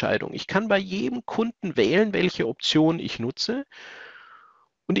Entweder-oder-Entscheidung. Ich kann bei jedem Kunden wählen, welche Option ich nutze.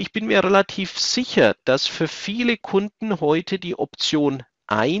 Und ich bin mir relativ sicher, dass für viele Kunden heute die Option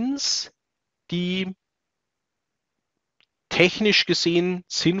 1 die technisch gesehen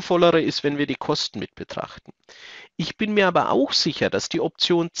sinnvollere ist, wenn wir die Kosten mit betrachten. Ich bin mir aber auch sicher, dass die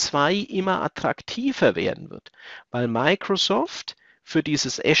Option 2 immer attraktiver werden wird, weil Microsoft für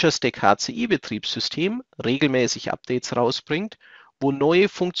dieses Azure Stack HCI Betriebssystem regelmäßig Updates rausbringt, wo neue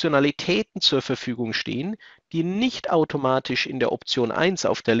Funktionalitäten zur Verfügung stehen, die nicht automatisch in der Option 1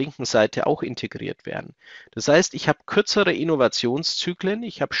 auf der linken Seite auch integriert werden. Das heißt, ich habe kürzere Innovationszyklen,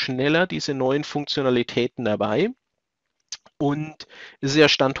 ich habe schneller diese neuen Funktionalitäten dabei. Und es ist ja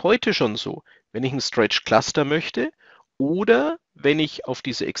Stand heute schon so, wenn ich ein Stretch Cluster möchte oder wenn ich auf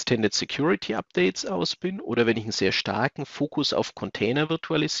diese Extended Security Updates aus bin oder wenn ich einen sehr starken Fokus auf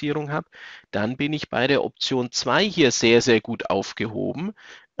Container-Virtualisierung habe, dann bin ich bei der Option 2 hier sehr, sehr gut aufgehoben.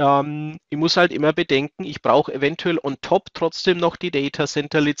 Ich muss halt immer bedenken, ich brauche eventuell on top trotzdem noch die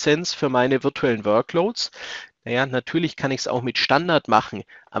Datacenter-Lizenz für meine virtuellen Workloads. Naja, natürlich kann ich es auch mit Standard machen,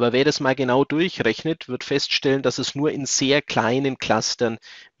 aber wer das mal genau durchrechnet, wird feststellen, dass es nur in sehr kleinen Clustern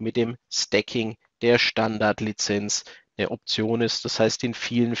mit dem Stacking der Standardlizenz eine Option ist. Das heißt, in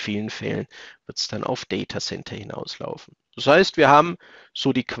vielen, vielen Fällen wird es dann auf Datacenter hinauslaufen. Das heißt, wir haben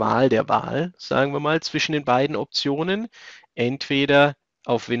so die Qual der Wahl, sagen wir mal, zwischen den beiden Optionen. Entweder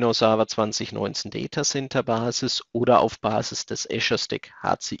auf Windows Server 2019 Datacenter Basis oder auf Basis des Azure Stack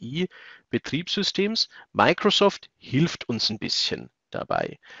HCI Betriebssystems. Microsoft hilft uns ein bisschen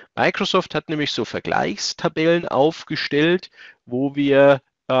dabei. Microsoft hat nämlich so Vergleichstabellen aufgestellt, wo wir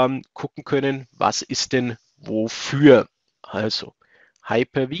gucken können, was ist denn wofür. Also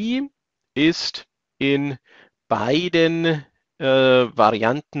Hyper-V ist in beiden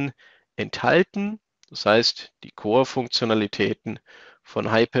Varianten enthalten. Das heißt, die Core-Funktionalitäten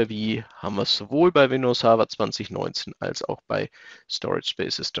von Hyper-V haben wir sowohl bei Windows Server 2019 als auch bei Storage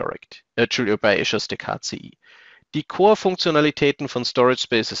Spaces Direct, bei Azure Stack HCI. Die Core-Funktionalitäten von Storage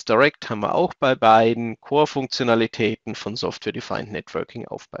Spaces Direct haben wir auch bei beiden. Core-Funktionalitäten von Software-Defined Networking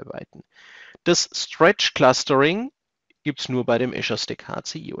auch bei beiden. Das Stretch Clustering gibt es nur bei dem Azure Stack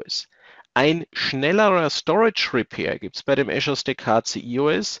HCI OS. Ein schnellerer Storage Repair gibt es bei dem Azure Stack HCI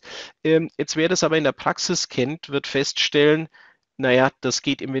OS. Jetzt, wer das aber in der Praxis kennt, wird feststellen, naja, das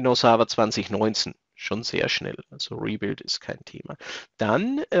geht im Windows Server 2019 schon sehr schnell. Also Rebuild ist kein Thema.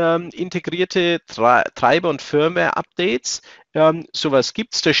 Dann integrierte Treiber- und Firmware-Updates. Sowas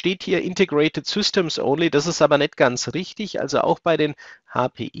gibt es. Da steht hier Integrated Systems Only. Das ist aber nicht ganz richtig. Also auch bei den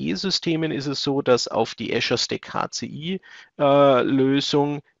HPE-Systemen ist es so, dass auf die Azure Stack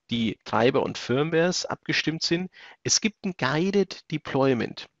HCI-Lösung die Treiber und Firmwares abgestimmt sind. Es gibt ein Guided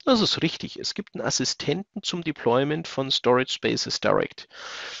Deployment. Das ist richtig. Es gibt einen Assistenten zum Deployment von Storage Spaces Direct.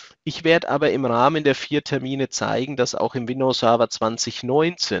 Ich werde aber im Rahmen der 4 Termine zeigen, dass auch im Windows Server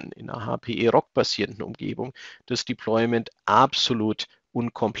 2019 in einer HPE-ROC-basierenden Umgebung das Deployment absolut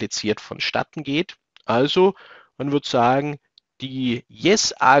unkompliziert vonstatten geht. Also, man würde sagen, Die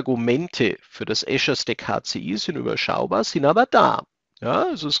Yes-Argumente für das Azure Stack HCI sind überschaubar, sind aber da. Ja,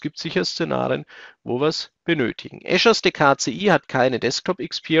 also es gibt sicher Szenarien, wo wir es benötigen. Azure Stack HCI hat keine Desktop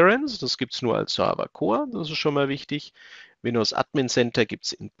Experience, das gibt es nur als Server Core, das ist schon mal wichtig. Windows Admin Center gibt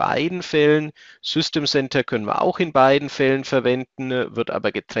es in beiden Fällen. System Center können wir auch in beiden Fällen verwenden, wird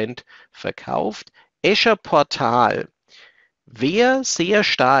aber getrennt verkauft. Azure Portal. Wer sehr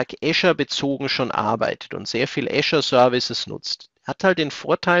stark Azure-bezogen schon arbeitet und sehr viel Azure-Services nutzt, hat halt den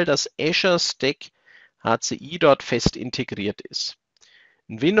Vorteil, dass Azure Stack HCI dort fest integriert ist.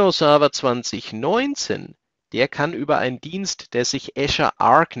 Ein Windows Server 2019, der kann über einen Dienst, der sich Azure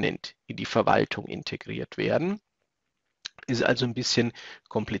Arc nennt, in die Verwaltung integriert werden. Ist also ein bisschen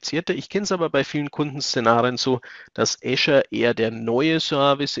komplizierter. Ich kenne es aber bei vielen Kundenszenarien so, dass Azure eher der neue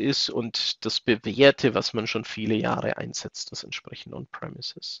Service ist und das Bewährte, was man schon viele Jahre einsetzt, das entsprechend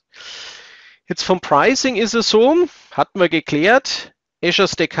On-Premises. Jetzt vom Pricing ist es so, hatten wir geklärt, Azure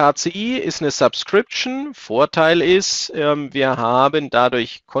Stack HCI ist eine Subscription. Vorteil ist, wir haben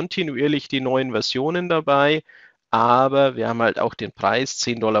dadurch kontinuierlich die neuen Versionen dabei, aber wir haben halt auch den Preis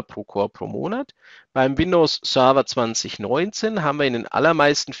 $10 pro Core pro Monat. Beim Windows Server 2019 haben wir in den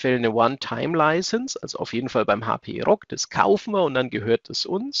allermeisten Fällen eine One-Time-License, also auf jeden Fall beim HP Rock, das kaufen wir und dann gehört es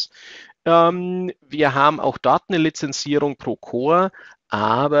uns. Wir haben auch dort eine Lizenzierung pro Core,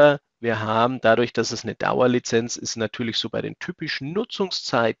 aber wir haben dadurch, dass es eine Dauerlizenz ist, natürlich so bei den typischen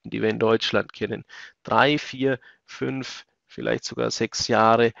Nutzungszeiten, die wir in Deutschland kennen, 3, 4, 5, vielleicht sogar 6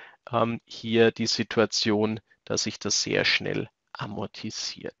 Jahre, hier die Situation, dass sich das sehr schnell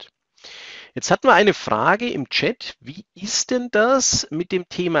amortisiert. Jetzt hatten wir eine Frage im Chat. Wie ist denn das mit dem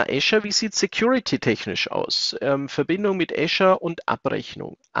Thema Azure? Wie sieht security-technisch aus? Verbindung mit Azure und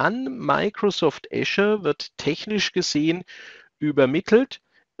Abrechnung. An Microsoft Azure wird technisch gesehen übermittelt,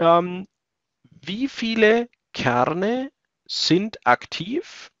 wie viele Kerne sind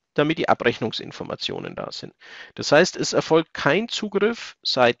aktiv, damit die Abrechnungsinformationen da sind. Das heißt, es erfolgt kein Zugriff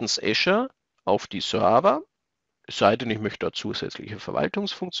seitens Azure auf die Server, es sei denn, ich möchte dort zusätzliche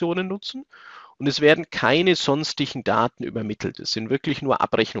Verwaltungsfunktionen nutzen. Und es werden keine sonstigen Daten übermittelt. Es sind wirklich nur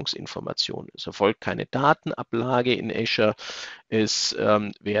Abrechnungsinformationen. Es erfolgt keine Datenablage in Azure. Es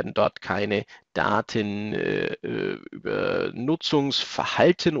werden dort keine Daten über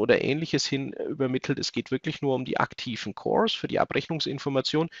Nutzungsverhalten oder Ähnliches hin übermittelt. Es geht wirklich nur um die aktiven Cores für die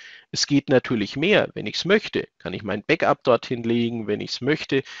Abrechnungsinformation. Es geht natürlich mehr. Wenn ich es möchte, kann ich mein Backup dorthin legen. Wenn ich es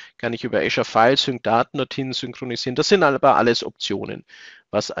möchte, kann ich über Azure File Sync Daten dorthin synchronisieren. Das sind aber alles Optionen.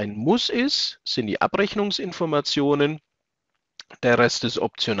 Was ein Muss ist, sind die Abrechnungsinformationen. Der Rest ist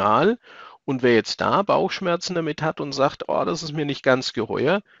optional. Und wer jetzt da Bauchschmerzen damit hat und sagt, oh, das ist mir nicht ganz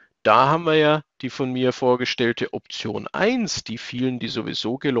geheuer, da haben wir ja die von mir vorgestellte Option 1, die vielen, die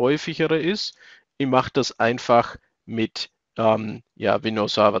sowieso geläufigere ist. Ich mache das einfach mit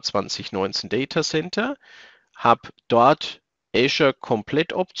Windows Server 2019 Datacenter, habe dort Azure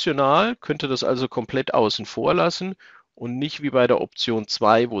komplett optional, könnte das also komplett außen vor lassen und nicht wie bei der Option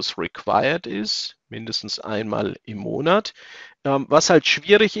 2, wo es required ist, mindestens einmal im Monat. Was halt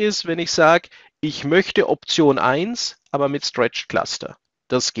schwierig ist, wenn ich sage, ich möchte Option 1, aber mit Stretched Cluster.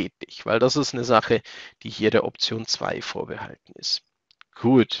 Das geht nicht, weil das ist eine Sache, die hier der Option 2 vorbehalten ist.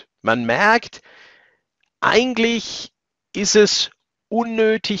 Gut, man merkt, eigentlich ist es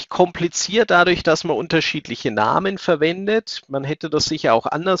unnötig kompliziert dadurch, dass man unterschiedliche Namen verwendet. Man hätte das sicher auch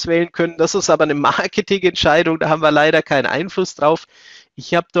anders wählen können. Das ist aber eine Marketingentscheidung, da haben wir leider keinen Einfluss drauf.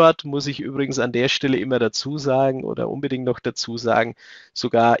 Ich habe dort, muss ich übrigens an der Stelle immer dazu sagen oder unbedingt noch dazu sagen,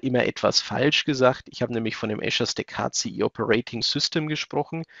 sogar immer etwas falsch gesagt. Ich habe nämlich von dem Azure Stack HCI Operating System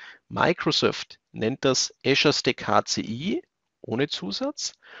gesprochen. Microsoft nennt das Azure Stack HCI ohne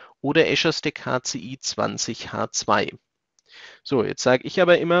Zusatz oder Azure Stack HCI 20H2. So, jetzt sage ich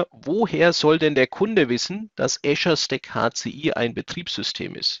aber immer, woher soll denn der Kunde wissen, dass Azure Stack HCI ein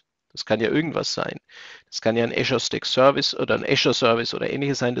Betriebssystem ist? Das kann ja irgendwas sein. Das kann ja ein Azure Stack Service oder ein Azure Service oder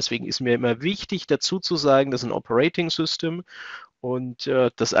ähnliches sein. Deswegen ist mir immer wichtig, dazu zu sagen, das ist ein Operating System. Und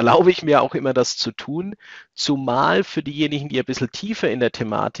das erlaube ich mir auch immer, das zu tun. Zumal für diejenigen, die ein bisschen tiefer in der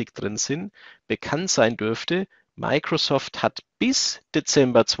Thematik drin sind, bekannt sein dürfte, Microsoft hat bis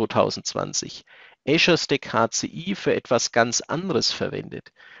Dezember 2020 Azure Stack HCI für etwas ganz anderes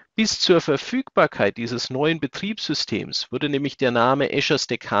verwendet. Bis zur Verfügbarkeit dieses neuen Betriebssystems wurde nämlich der Name Azure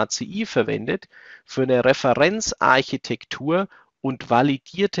Stack HCI verwendet für eine Referenzarchitektur und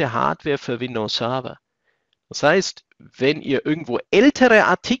validierte Hardware für Windows Server. Das heißt, wenn ihr irgendwo ältere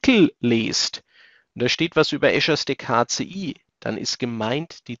Artikel lest und da steht was über Azure Stack HCI, dann ist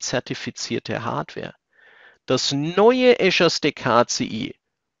gemeint die zertifizierte Hardware. Das neue Azure Stack HCI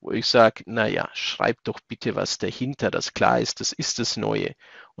wo ich sage, naja, schreib doch bitte was dahinter, das klar ist, das ist das Neue.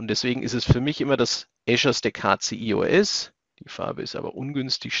 Und deswegen ist es für mich immer das Azure Stack HCI OS. Die Farbe ist aber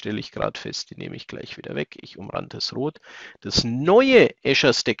ungünstig, stelle ich gerade fest, die nehme ich gleich wieder weg. Ich umrande es rot. Das neue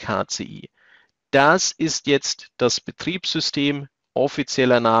Azure Stack HCI, das ist jetzt das Betriebssystem.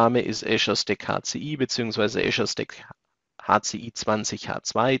 Offizieller Name ist Azure Stack HCI bzw. Azure Stack HCI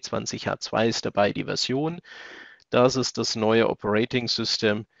 20H2. 20H2 ist dabei die Version. Das ist das neue Operating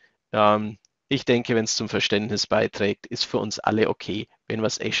System. Ich denke, wenn es zum Verständnis beiträgt, ist für uns alle okay, wenn wir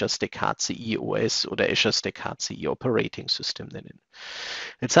es Azure Stack HCI OS oder Azure Stack HCI Operating System nennen.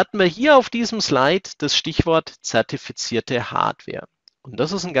 Jetzt hatten wir hier auf diesem Slide das Stichwort zertifizierte Hardware. Und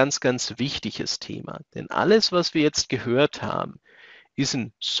das ist ein ganz, ganz wichtiges Thema, denn alles, was wir jetzt gehört haben, ist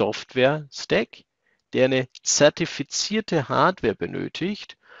ein Software-Stack, der eine zertifizierte Hardware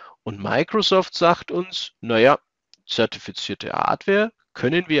benötigt. Und Microsoft sagt uns, naja, zertifizierte Hardware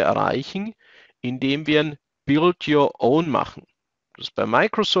können wir erreichen, indem wir ein Build Your Own machen. Das ist bei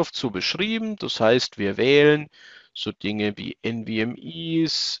Microsoft so beschrieben. Das heißt, wir wählen so Dinge wie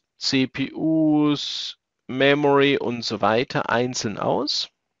NVMEs, CPUs, Memory und so weiter einzeln aus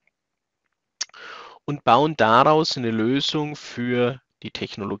und bauen daraus eine Lösung für die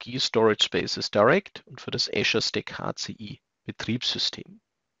Technologie Storage Spaces Direct und für das Azure Stack HCI Betriebssystem.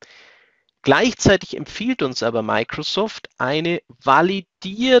 Gleichzeitig empfiehlt uns aber Microsoft eine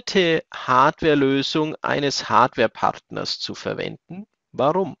validierte Hardwarelösung eines Hardwarepartners zu verwenden.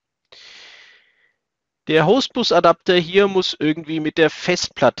 Warum? Der Hostbus-Adapter hier muss irgendwie mit der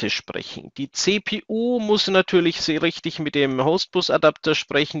Festplatte sprechen. Die CPU muss natürlich sehr richtig mit dem Hostbus-Adapter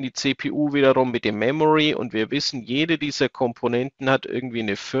sprechen, die CPU wiederum mit dem Memory. Und wir wissen, jede dieser Komponenten hat irgendwie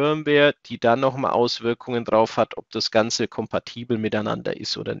eine Firmware, die dann nochmal Auswirkungen drauf hat, ob das Ganze kompatibel miteinander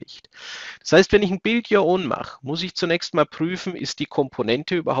ist oder nicht. Das heißt, wenn ich ein Build Your Own mache, muss ich zunächst mal prüfen, ist die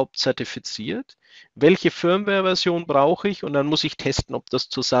Komponente überhaupt zertifiziert? Welche Firmware-Version brauche ich? Und dann muss ich testen, ob das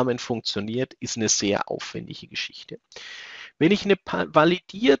zusammen funktioniert. Ist eine sehr aufwendige Geschichte. Wenn ich eine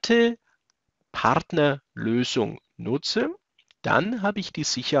validierte Partnerlösung nutze, dann habe ich die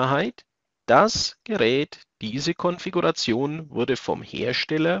Sicherheit, das Gerät, diese Konfiguration wurde vom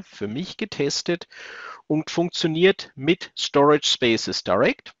Hersteller für mich getestet und funktioniert mit Storage Spaces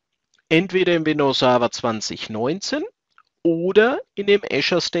Direct, entweder im Windows Server 2019 oder in dem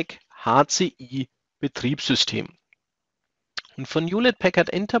Azure Stack HCI Betriebssystem. Und von Hewlett Packard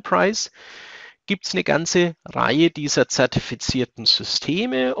Enterprise gibt es eine ganze Reihe dieser zertifizierten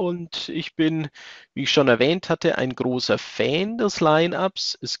Systeme und ich bin, wie ich schon erwähnt hatte, ein großer Fan des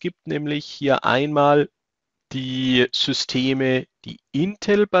Line-Ups. Es gibt nämlich hier einmal die Systeme, die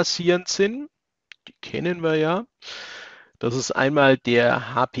Intel-basierend sind. Die kennen wir ja. Das ist einmal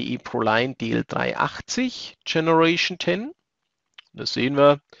der HPE ProLine DL380 Generation 10. Das sehen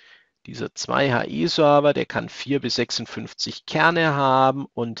wir. Dieser 2HE-Server, der kann 4 bis 56 Kerne haben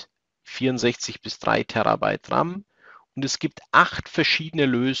und 64 bis 3 Terabyte RAM. Und es gibt 8 verschiedene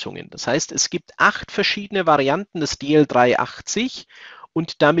Lösungen. Das heißt, es gibt 8 verschiedene Varianten des DL380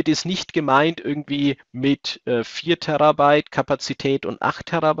 und damit ist nicht gemeint irgendwie mit 4 Terabyte Kapazität und 8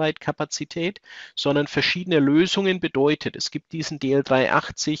 Terabyte Kapazität, sondern verschiedene Lösungen bedeutet, es gibt diesen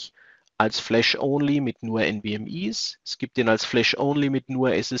DL380 als Flash-Only mit nur NVMEs, es gibt den als Flash-Only mit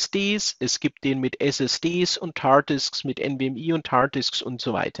nur SSDs, es gibt den mit SSDs und Harddisks, mit NVMe und Harddisks und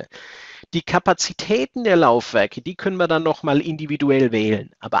so weiter. Die Kapazitäten der Laufwerke, die können wir dann nochmal individuell wählen,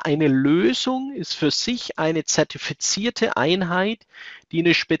 aber eine Lösung ist für sich eine zertifizierte Einheit, die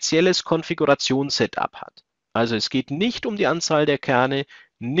ein spezielles Konfigurationssetup hat. Also es geht nicht um die Anzahl der Kerne,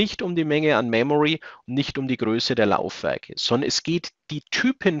 nicht um die Menge an Memory und nicht um die Größe der Laufwerke, sondern es geht die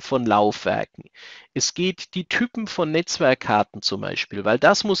Typen von Laufwerken. Es geht die Typen von Netzwerkkarten zum Beispiel, weil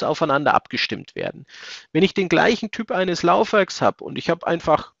das muss aufeinander abgestimmt werden. Wenn ich den gleichen Typ eines Laufwerks habe und ich habe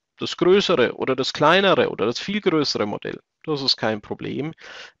einfach das größere oder das kleinere oder das viel größere Modell, das ist kein Problem,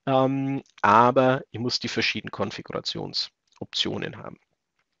 aber ich muss die verschiedenen Konfigurationsoptionen haben.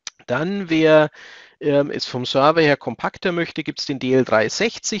 Dann, wer es vom Server her kompakter möchte, gibt es den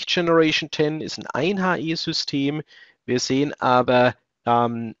DL360 Generation 10, ist ein 1HE-System. Wir sehen aber,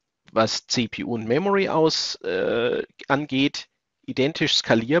 was CPU und Memory angeht, identisch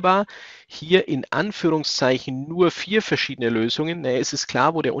skalierbar. Hier in Anführungszeichen nur 4 verschiedene Lösungen. Es ist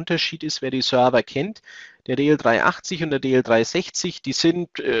klar, wo der Unterschied ist, wer die Server kennt. Der DL380 und der DL360, die sind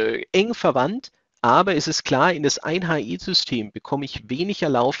eng verwandt. Aber es ist klar, in das 1HE-System bekomme ich weniger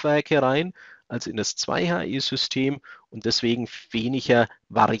Laufwerke rein als in das 2HE-System und deswegen weniger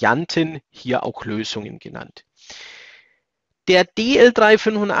Varianten, hier auch Lösungen genannt. Der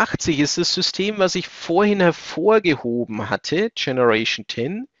DL385 ist das System, was ich vorhin hervorgehoben hatte, Generation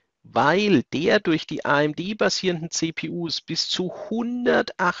 10. weil der durch die AMD-basierenden CPUs bis zu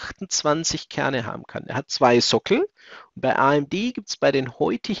 128 Kerne haben kann. Er hat 2 Sockel. Und bei AMD gibt es bei den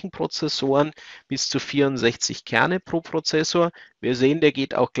heutigen Prozessoren bis zu 64 Kerne pro Prozessor. Wir sehen, der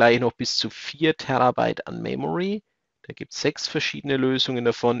geht auch gleich noch bis zu 4 Terabyte an Memory. Da gibt es 6 verschiedene Lösungen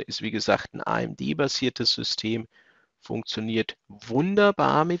davon. Ist wie gesagt ein AMD-basiertes System. Funktioniert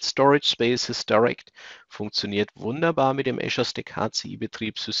wunderbar mit Storage Spaces Direct, funktioniert wunderbar mit dem Azure Stack HCI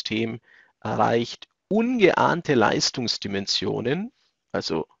Betriebssystem, erreicht ungeahnte Leistungsdimensionen.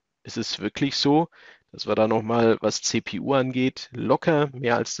 Also es ist wirklich so, dass wir da nochmal, was CPU angeht, locker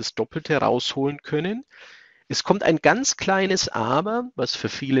mehr als das Doppelte rausholen können. Es kommt ein ganz kleines Aber, was für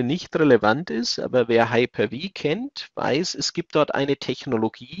viele nicht relevant ist, aber wer Hyper-V kennt, weiß, es gibt dort eine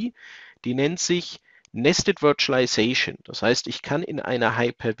Technologie, die nennt sich Nested Virtualization. Das heißt, ich kann in einer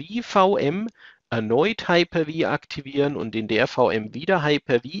Hyper-V VM erneut Hyper-V aktivieren und in der VM wieder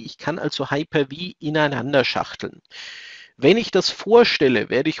Hyper-V. Ich kann also Hyper-V ineinander schachteln. Wenn ich das vorstelle,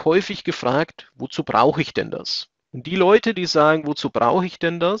 werde ich häufig gefragt, wozu brauche ich denn das? Und die Leute, die sagen, wozu brauche ich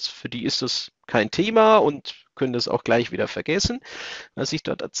denn das, für die ist das kein Thema und können das auch gleich wieder vergessen, was ich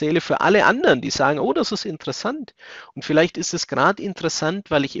dort erzähle. Für alle anderen, die sagen, oh, das ist interessant. Und vielleicht ist es gerade interessant,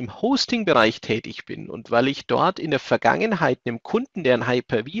 weil ich im Hosting-Bereich tätig bin und weil ich dort in der Vergangenheit einem Kunden, der einen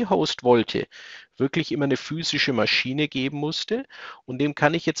Hyper-V-Host wollte, wirklich immer eine physische Maschine geben musste. Und dem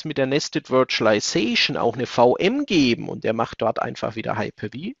kann ich jetzt mit der Nested Virtualization auch eine VM geben und der macht dort einfach wieder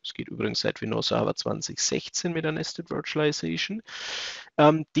Hyper-V. Es geht übrigens seit Windows Server 2016 mit der Nested Virtualization.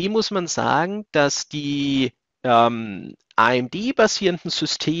 Die muss man sagen, dass die AMD-basierenden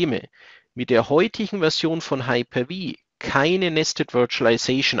Systeme mit der heutigen Version von Hyper-V keine Nested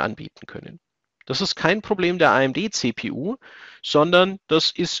Virtualization anbieten können. Das ist kein Problem der AMD-CPU, sondern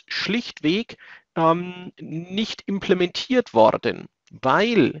das ist schlichtweg nicht implementiert worden,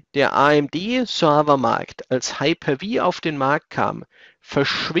 weil der AMD-Servermarkt, als Hyper-V auf den Markt kam,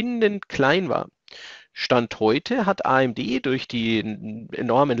 verschwindend klein war. Stand heute hat AMD durch die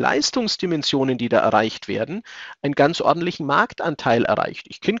enormen Leistungsdimensionen, die da erreicht werden, einen ganz ordentlichen Marktanteil erreicht.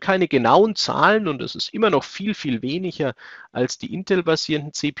 Ich kenne keine genauen Zahlen und es ist immer noch viel, viel weniger als die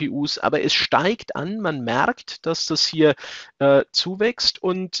Intel-basierenden CPUs, aber es steigt an, man merkt, dass das hier zuwächst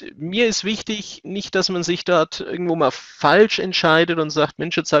und mir ist wichtig, nicht, dass man sich dort irgendwo mal falsch entscheidet und sagt,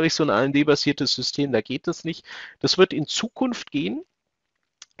 Mensch, jetzt habe ich so ein AMD-basiertes System, da geht das nicht. Das wird in Zukunft gehen.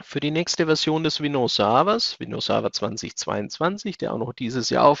 Für die nächste Version des Windows Servers, Windows Server 2022, der auch noch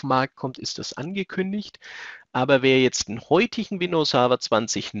dieses Jahr auf den Markt kommt, ist das angekündigt. Aber wer jetzt den heutigen Windows Server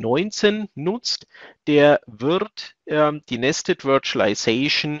 2019 nutzt, der wird die Nested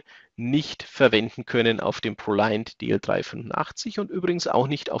Virtualization nicht verwenden können auf dem ProLiant DL385 und übrigens auch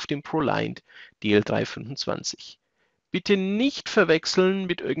nicht auf dem ProLiant DL325. Bitte nicht verwechseln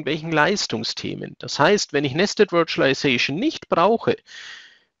mit irgendwelchen Leistungsthemen. Das heißt, wenn ich Nested Virtualization nicht brauche,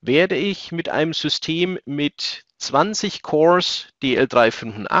 werde ich mit einem System mit 20 Cores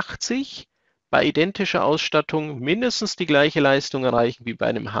DL385 bei identischer Ausstattung mindestens die gleiche Leistung erreichen wie bei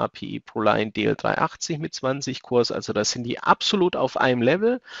einem HPE ProLiant DL380 mit 20 Cores. Also da sind die absolut auf einem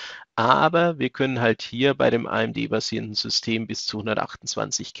Level, aber wir können halt hier bei dem AMD-basierenden System bis zu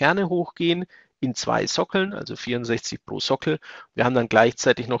 128 Kerne hochgehen in 2 Sockeln, also 64 pro Sockel. Wir haben dann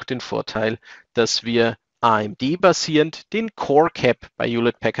gleichzeitig noch den Vorteil, dass wir AMD-basierend den Core Cap bei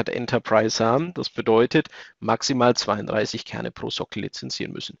Hewlett-Packard Enterprise haben. Das bedeutet, maximal 32 Kerne pro Sockel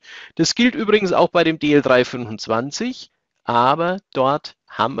lizenzieren müssen. Das gilt übrigens auch bei dem DL325, aber dort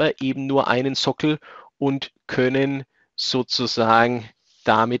haben wir eben nur einen Sockel und können sozusagen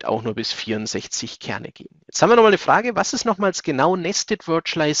damit auch nur bis 64 Kerne gehen. Jetzt haben wir nochmal eine Frage, was ist nochmals genau Nested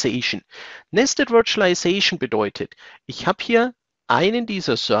Virtualization? Nested Virtualization bedeutet, ich habe hier einen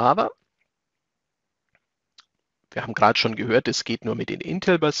dieser Server. Wir haben gerade schon gehört, es geht nur mit den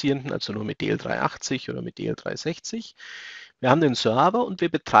Intel-basierenden, also nur mit DL380 oder mit DL360. Wir haben den Server und wir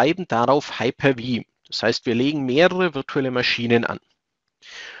betreiben darauf Hyper-V. Das heißt, wir legen mehrere virtuelle Maschinen an.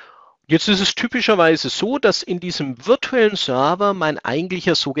 Jetzt ist es typischerweise so, dass in diesem virtuellen Server mein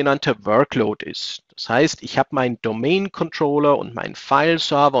eigentlicher sogenannter Workload ist. Das heißt, ich habe meinen Domain-Controller und meinen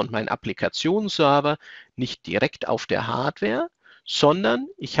File-Server und meinen Applikationsserver nicht direkt auf der Hardware, sondern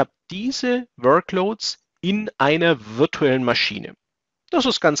ich habe diese Workloads in einer virtuellen Maschine. Das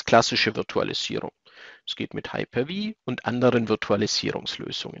ist ganz klassische Virtualisierung. Es geht mit Hyper-V und anderen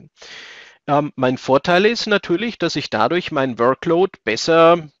Virtualisierungslösungen. Mein Vorteil ist natürlich, dass ich dadurch meinen Workload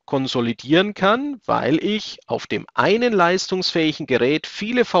besser konsolidieren kann, weil ich auf dem einen leistungsfähigen Gerät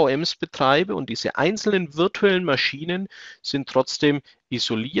viele VMs betreibe und diese einzelnen virtuellen Maschinen sind trotzdem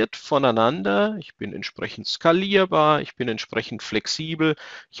isoliert voneinander. Ich bin entsprechend skalierbar, ich bin entsprechend flexibel.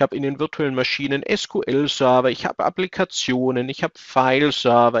 Ich habe in den virtuellen Maschinen SQL-Server, ich habe Applikationen, ich habe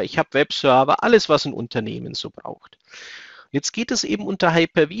File-Server, ich habe Web-Server, alles, was ein Unternehmen so braucht. Jetzt geht es eben unter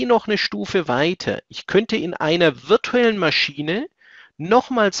Hyper-V noch eine Stufe weiter. Ich könnte in einer virtuellen Maschine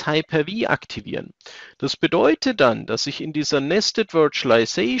nochmals Hyper-V aktivieren. Das bedeutet dann, dass ich in dieser Nested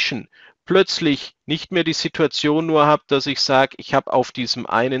Virtualization plötzlich nicht mehr die Situation nur habe, dass ich sage, ich habe auf diesem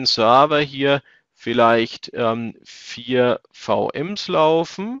einen Server hier vielleicht 4 VMs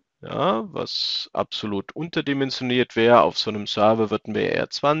laufen, ja, was absolut unterdimensioniert wäre. Auf so einem Server würden wir eher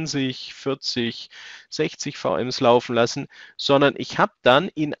 20, 40, 60 VMs laufen lassen, sondern ich habe dann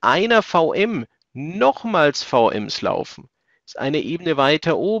in einer VM nochmals VMs laufen. Das ist eine Ebene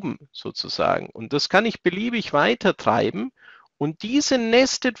weiter oben sozusagen. Und das kann ich beliebig weiter treiben. Und diese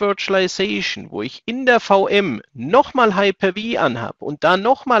Nested Virtualization, wo ich in der VM nochmal Hyper-V anhabe und da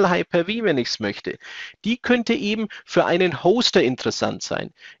nochmal Hyper-V, wenn ich es möchte, die könnte eben für einen Hoster interessant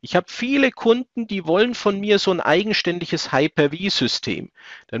sein. Ich habe viele Kunden, die wollen von mir so ein eigenständiges Hyper-V-System.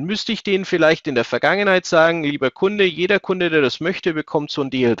 Dann müsste ich denen vielleicht in der Vergangenheit sagen, lieber Kunde, jeder Kunde, der das möchte, bekommt so ein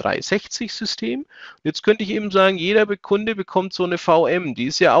DL360-System. Jetzt könnte ich eben sagen, jeder Kunde bekommt so eine VM. Die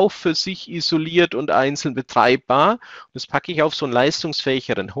ist ja auch für sich isoliert und einzeln betreibbar. Das packe ich auf so einen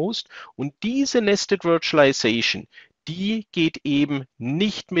leistungsfähigeren Host und diese Nested Virtualization, die geht eben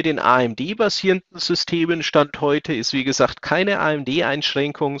nicht mit den AMD-basierenden Systemen. Stand heute ist, wie gesagt, keine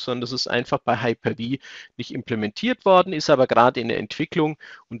AMD-Einschränkung, sondern das ist einfach bei Hyper-V nicht implementiert worden, ist aber gerade in der Entwicklung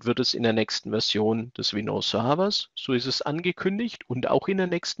und wird es in der nächsten Version des Windows Servers, so ist es angekündigt, und auch in der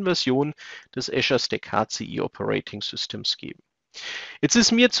nächsten Version des Azure Stack HCI Operating Systems geben. Jetzt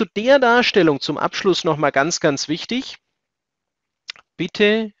ist mir zu der Darstellung zum Abschluss nochmal ganz, ganz wichtig,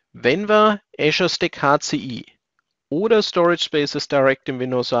 bitte, wenn wir Azure Stack HCI oder Storage Spaces Direct im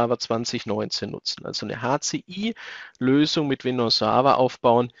Windows Server 2019 nutzen, also eine HCI-Lösung mit Windows Server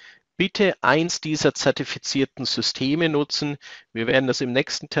aufbauen, bitte eins dieser zertifizierten Systeme nutzen. Wir werden das im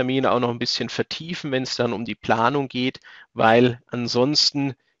nächsten Termin auch noch ein bisschen vertiefen, wenn es dann um die Planung geht, weil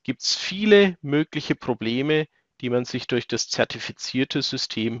ansonsten gibt es viele mögliche Probleme, die man sich durch das zertifizierte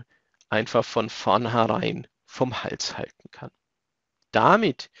System einfach von vornherein vom Hals halten kann.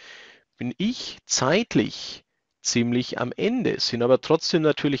 Damit bin ich zeitlich ziemlich am Ende, sind aber trotzdem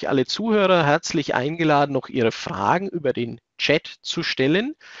natürlich alle Zuhörer herzlich eingeladen, noch ihre Fragen über den Chat zu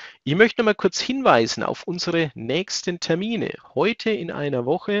stellen. Ich möchte mal kurz hinweisen auf unsere nächsten Termine. Heute in einer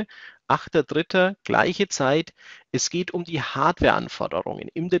Woche, 8.3., gleiche Zeit. Es geht um die Hardwareanforderungen,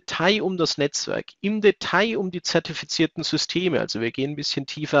 im Detail um das Netzwerk, im Detail um die zertifizierten Systeme. Also wir gehen ein bisschen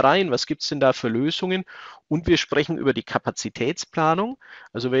tiefer rein. Was gibt es denn da für Lösungen? Und wir sprechen über die Kapazitätsplanung.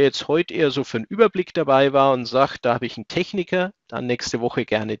 Also wer jetzt heute eher so für einen Überblick dabei war und sagt, da habe ich einen Techniker, dann nächste Woche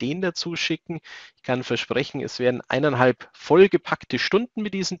gerne den dazu schicken. Ich kann versprechen, es werden 1,5 vollgepackte Stunden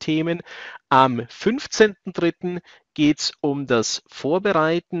mit diesen Themen. Am 15.3. geht es um das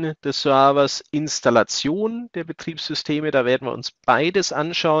Vorbereiten des Servers, Installation der Betriebssysteme. Da werden wir uns beides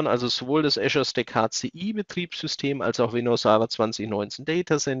anschauen, also sowohl das Azure Stack HCI Betriebssystem als auch Windows Server 2019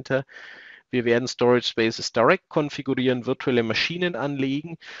 Datacenter. Wir werden Storage Spaces Direct konfigurieren, virtuelle Maschinen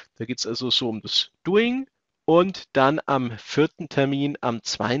anlegen. Da geht es also so um das Doing. Und dann am 4. Termin, am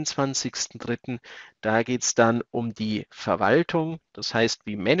 22.3., da geht es dann um die Verwaltung. Das heißt,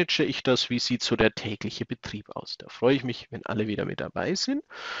 wie manage ich das? Wie sieht so der tägliche Betrieb aus? Da freue ich mich, wenn alle wieder mit dabei sind. Und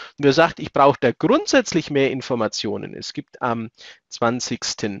wer sagt, ich brauche da grundsätzlich mehr Informationen. Es gibt am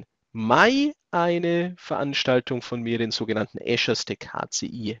 20. Mai eine Veranstaltung von mir, den sogenannten Azure Stack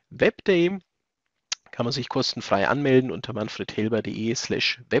HCI Web Day. Kann man sich kostenfrei anmelden unter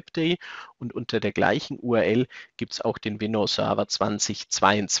manfredhelber.de/webday und unter der gleichen URL gibt es auch den Windows Server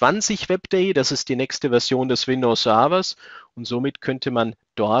 2022 Webday. Das ist die nächste Version des Windows Servers und somit könnte man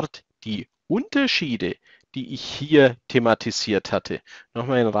dort die Unterschiede, die ich hier thematisiert hatte,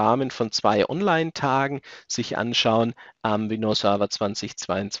 nochmal im Rahmen von 2 Online-Tagen sich anschauen. Am Windows Server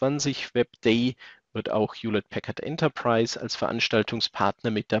 2022 Webday wird auch Hewlett-Packard Enterprise als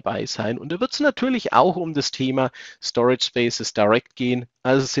Veranstaltungspartner mit dabei sein. Und da wird es natürlich auch um das Thema Storage Spaces Direct gehen.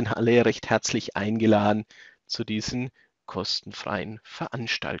 Also sind alle recht herzlich eingeladen zu diesen kostenfreien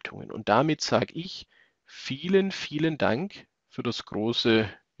Veranstaltungen. Und damit sage ich vielen, vielen Dank für das große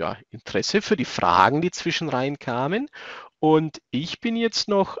Interesse, für die Fragen, die zwischenrein kamen. Und ich bin jetzt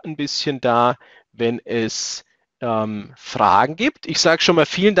noch ein bisschen da, wenn es Fragen gibt. Ich sage schon mal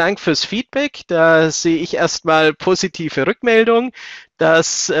vielen Dank fürs Feedback. Da sehe ich erstmal positive Rückmeldung.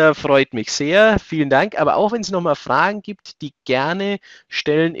 Das freut mich sehr. Vielen Dank. Aber auch wenn es nochmal Fragen gibt, die gerne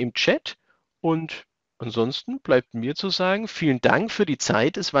stellen im Chat. Und ansonsten bleibt mir zu sagen, vielen Dank für die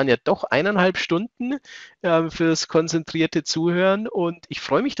Zeit. Es waren ja doch 1,5 Stunden fürs konzentrierte Zuhören. Und ich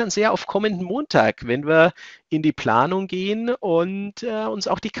freue mich dann sehr auf kommenden Montag, wenn wir in die Planung gehen und uns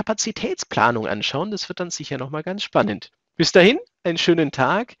auch die Kapazitätsplanung anschauen. Das wird dann sicher nochmal ganz spannend. Bis dahin, einen schönen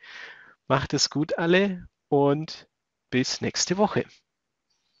Tag. Macht es gut alle und bis nächste Woche.